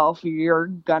itself, you're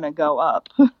going to go up.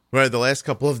 Right. The last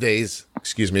couple of days,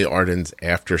 Arden's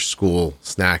after school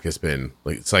snack has been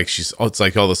like, it's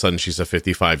like all of a sudden she's a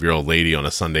 55-year-old lady on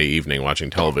a Sunday evening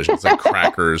watching television. It's like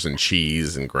crackers and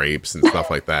cheese and grapes and stuff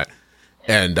like that.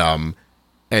 And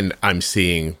I'm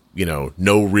seeing,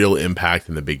 no real impact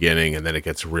in the beginning. And then it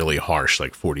gets really harsh,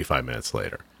 like 45 minutes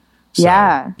later.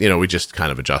 So, we just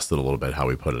kind of adjusted a little bit how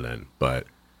we put it in, but,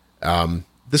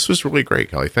 this was really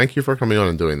great, Kelly. Thank you for coming on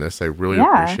and doing this. I really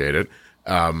appreciate it.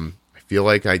 I feel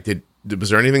like I did. Was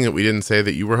there anything that we didn't say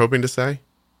that you were hoping to say?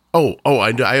 I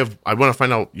want to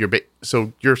find out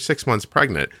so you're 6 months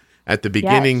pregnant. At the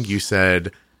beginning, you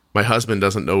said, my husband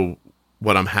doesn't know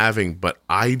what I'm having, but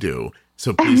I do.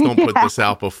 So please don't put this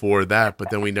out before that.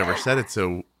 But then we never said it.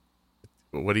 So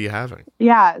what are you having?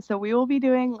 Yeah. So we will be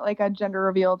doing like a gender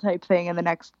reveal type thing in the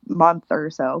next month or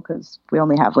so because we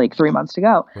only have like 3 months to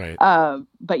go. Right.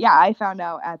 But yeah, I found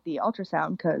out at the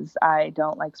ultrasound because I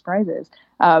don't like surprises.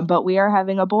 But we are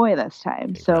having a boy this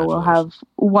time. So we'll have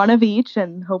one of each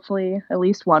and hopefully at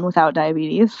least one without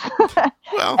diabetes.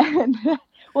 Well, and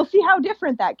we'll see how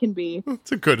different that can be.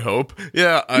 It's a good hope.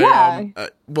 Yeah.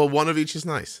 Well, one of each is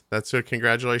nice. That's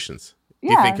congratulations.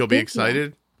 Do you think he'll be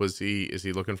excited? Is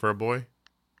he looking for a boy?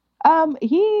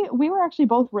 We were actually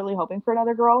both really hoping for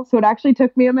another girl. So it actually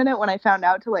took me a minute when I found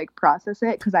out to like process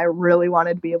it because I really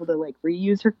wanted to be able to like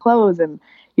reuse her clothes and,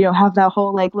 have that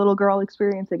whole like little girl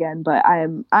experience again. But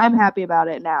I'm happy about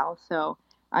it now. So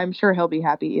I'm sure he'll be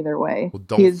happy either way. Well,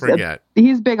 don't forget.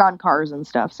 He's big on cars and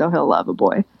stuff. So he'll love a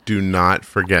boy. Do not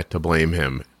forget to blame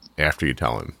him after you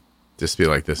tell him. Just be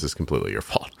like, this is completely your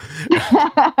fault.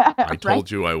 I told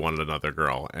you I wanted another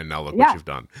girl, and now look what you've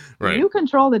done. Right? You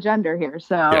control the gender here,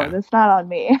 so that's not on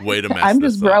me. Way to mess I'm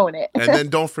this just up. growing it. And then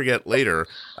don't forget later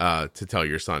to tell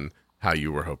your son how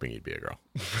you were hoping he'd be a girl.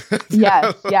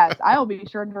 Yes. I will be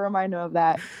sure to remind him of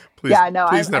that. Please, I'm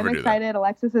That. excited.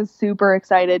 Alexis is super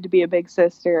excited to be a big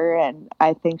sister, and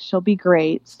I think she'll be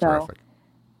great. So. Terrific.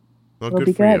 Well,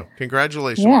 good for you.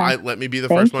 Congratulations. Yeah. Let me be the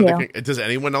first one. Does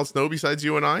anyone else know besides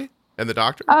you and I and the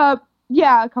doctor?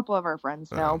 Yeah, a couple of our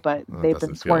friends know, but they've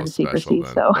been sworn to secrecy.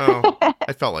 So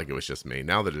I felt like it was just me.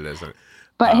 Now that it isn't.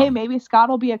 But hey, maybe Scott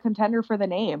will be a contender for the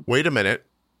name. Wait a minute.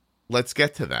 Let's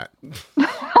get to that.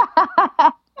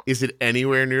 Is it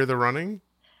anywhere near the running?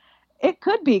 It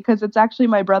could be, because it's actually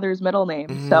my brother's middle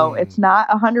name. So it's not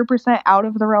 100% out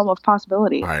of the realm of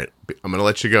possibility. All right. I'm going to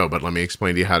let you go, but let me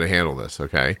explain to you how to handle this,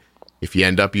 okay? If you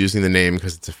end up using the name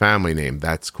because it's a family name,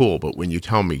 that's cool. But when you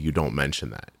tell me, you don't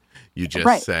mention that. You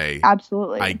just say,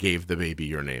 absolutely. I gave the baby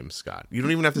your name, Scott. You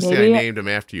don't even have to say I named him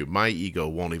after you. My ego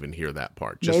won't even hear that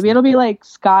part. Maybe it'll be like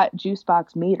Scott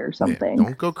Juicebox Meat or something.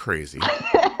 Don't go crazy.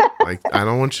 I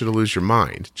don't want you to lose your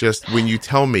mind. Just when you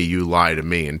tell me, you lie to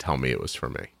me and tell me it was for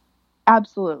me.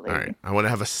 Absolutely. All right. I want to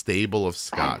have a stable of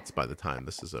Scotts by the time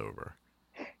this is over.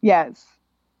 Yes.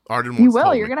 Arden you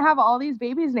will. You're going to have all these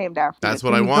babies named after you. That's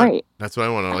what I want. Great. That's what I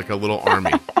want. Like a little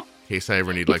army in case I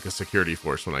ever need like a security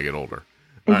force when I get older.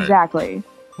 Exactly. Right.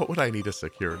 What would I need a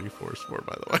security force for,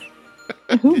 by the way?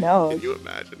 Who knows? Can you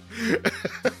imagine?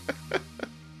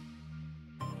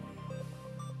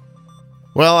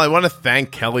 Well, I want to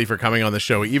thank Kelly for coming on the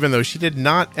show, even though she did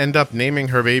not end up naming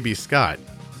her baby Scott.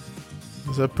 It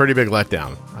was a pretty big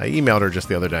letdown. I emailed her just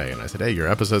the other day, and I said, hey, your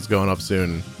episode's going up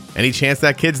soon. Any chance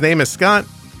that kid's name is Scott?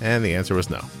 And the answer was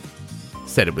no.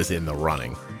 Said it was in the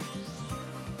running.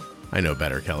 I know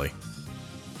better, Kelly.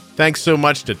 Thanks so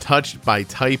much to Touched by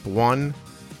Type 1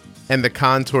 and the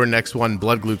Contour Next One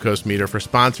blood glucose meter for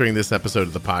sponsoring this episode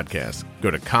of the podcast.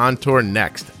 Go to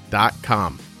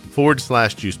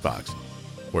contournext.com/juicebox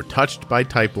or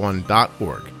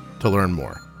touchedbytype1.org to learn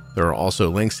more. There are also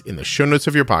links in the show notes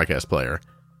of your podcast player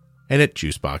and at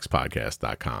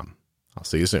juiceboxpodcast.com. I'll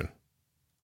see you soon.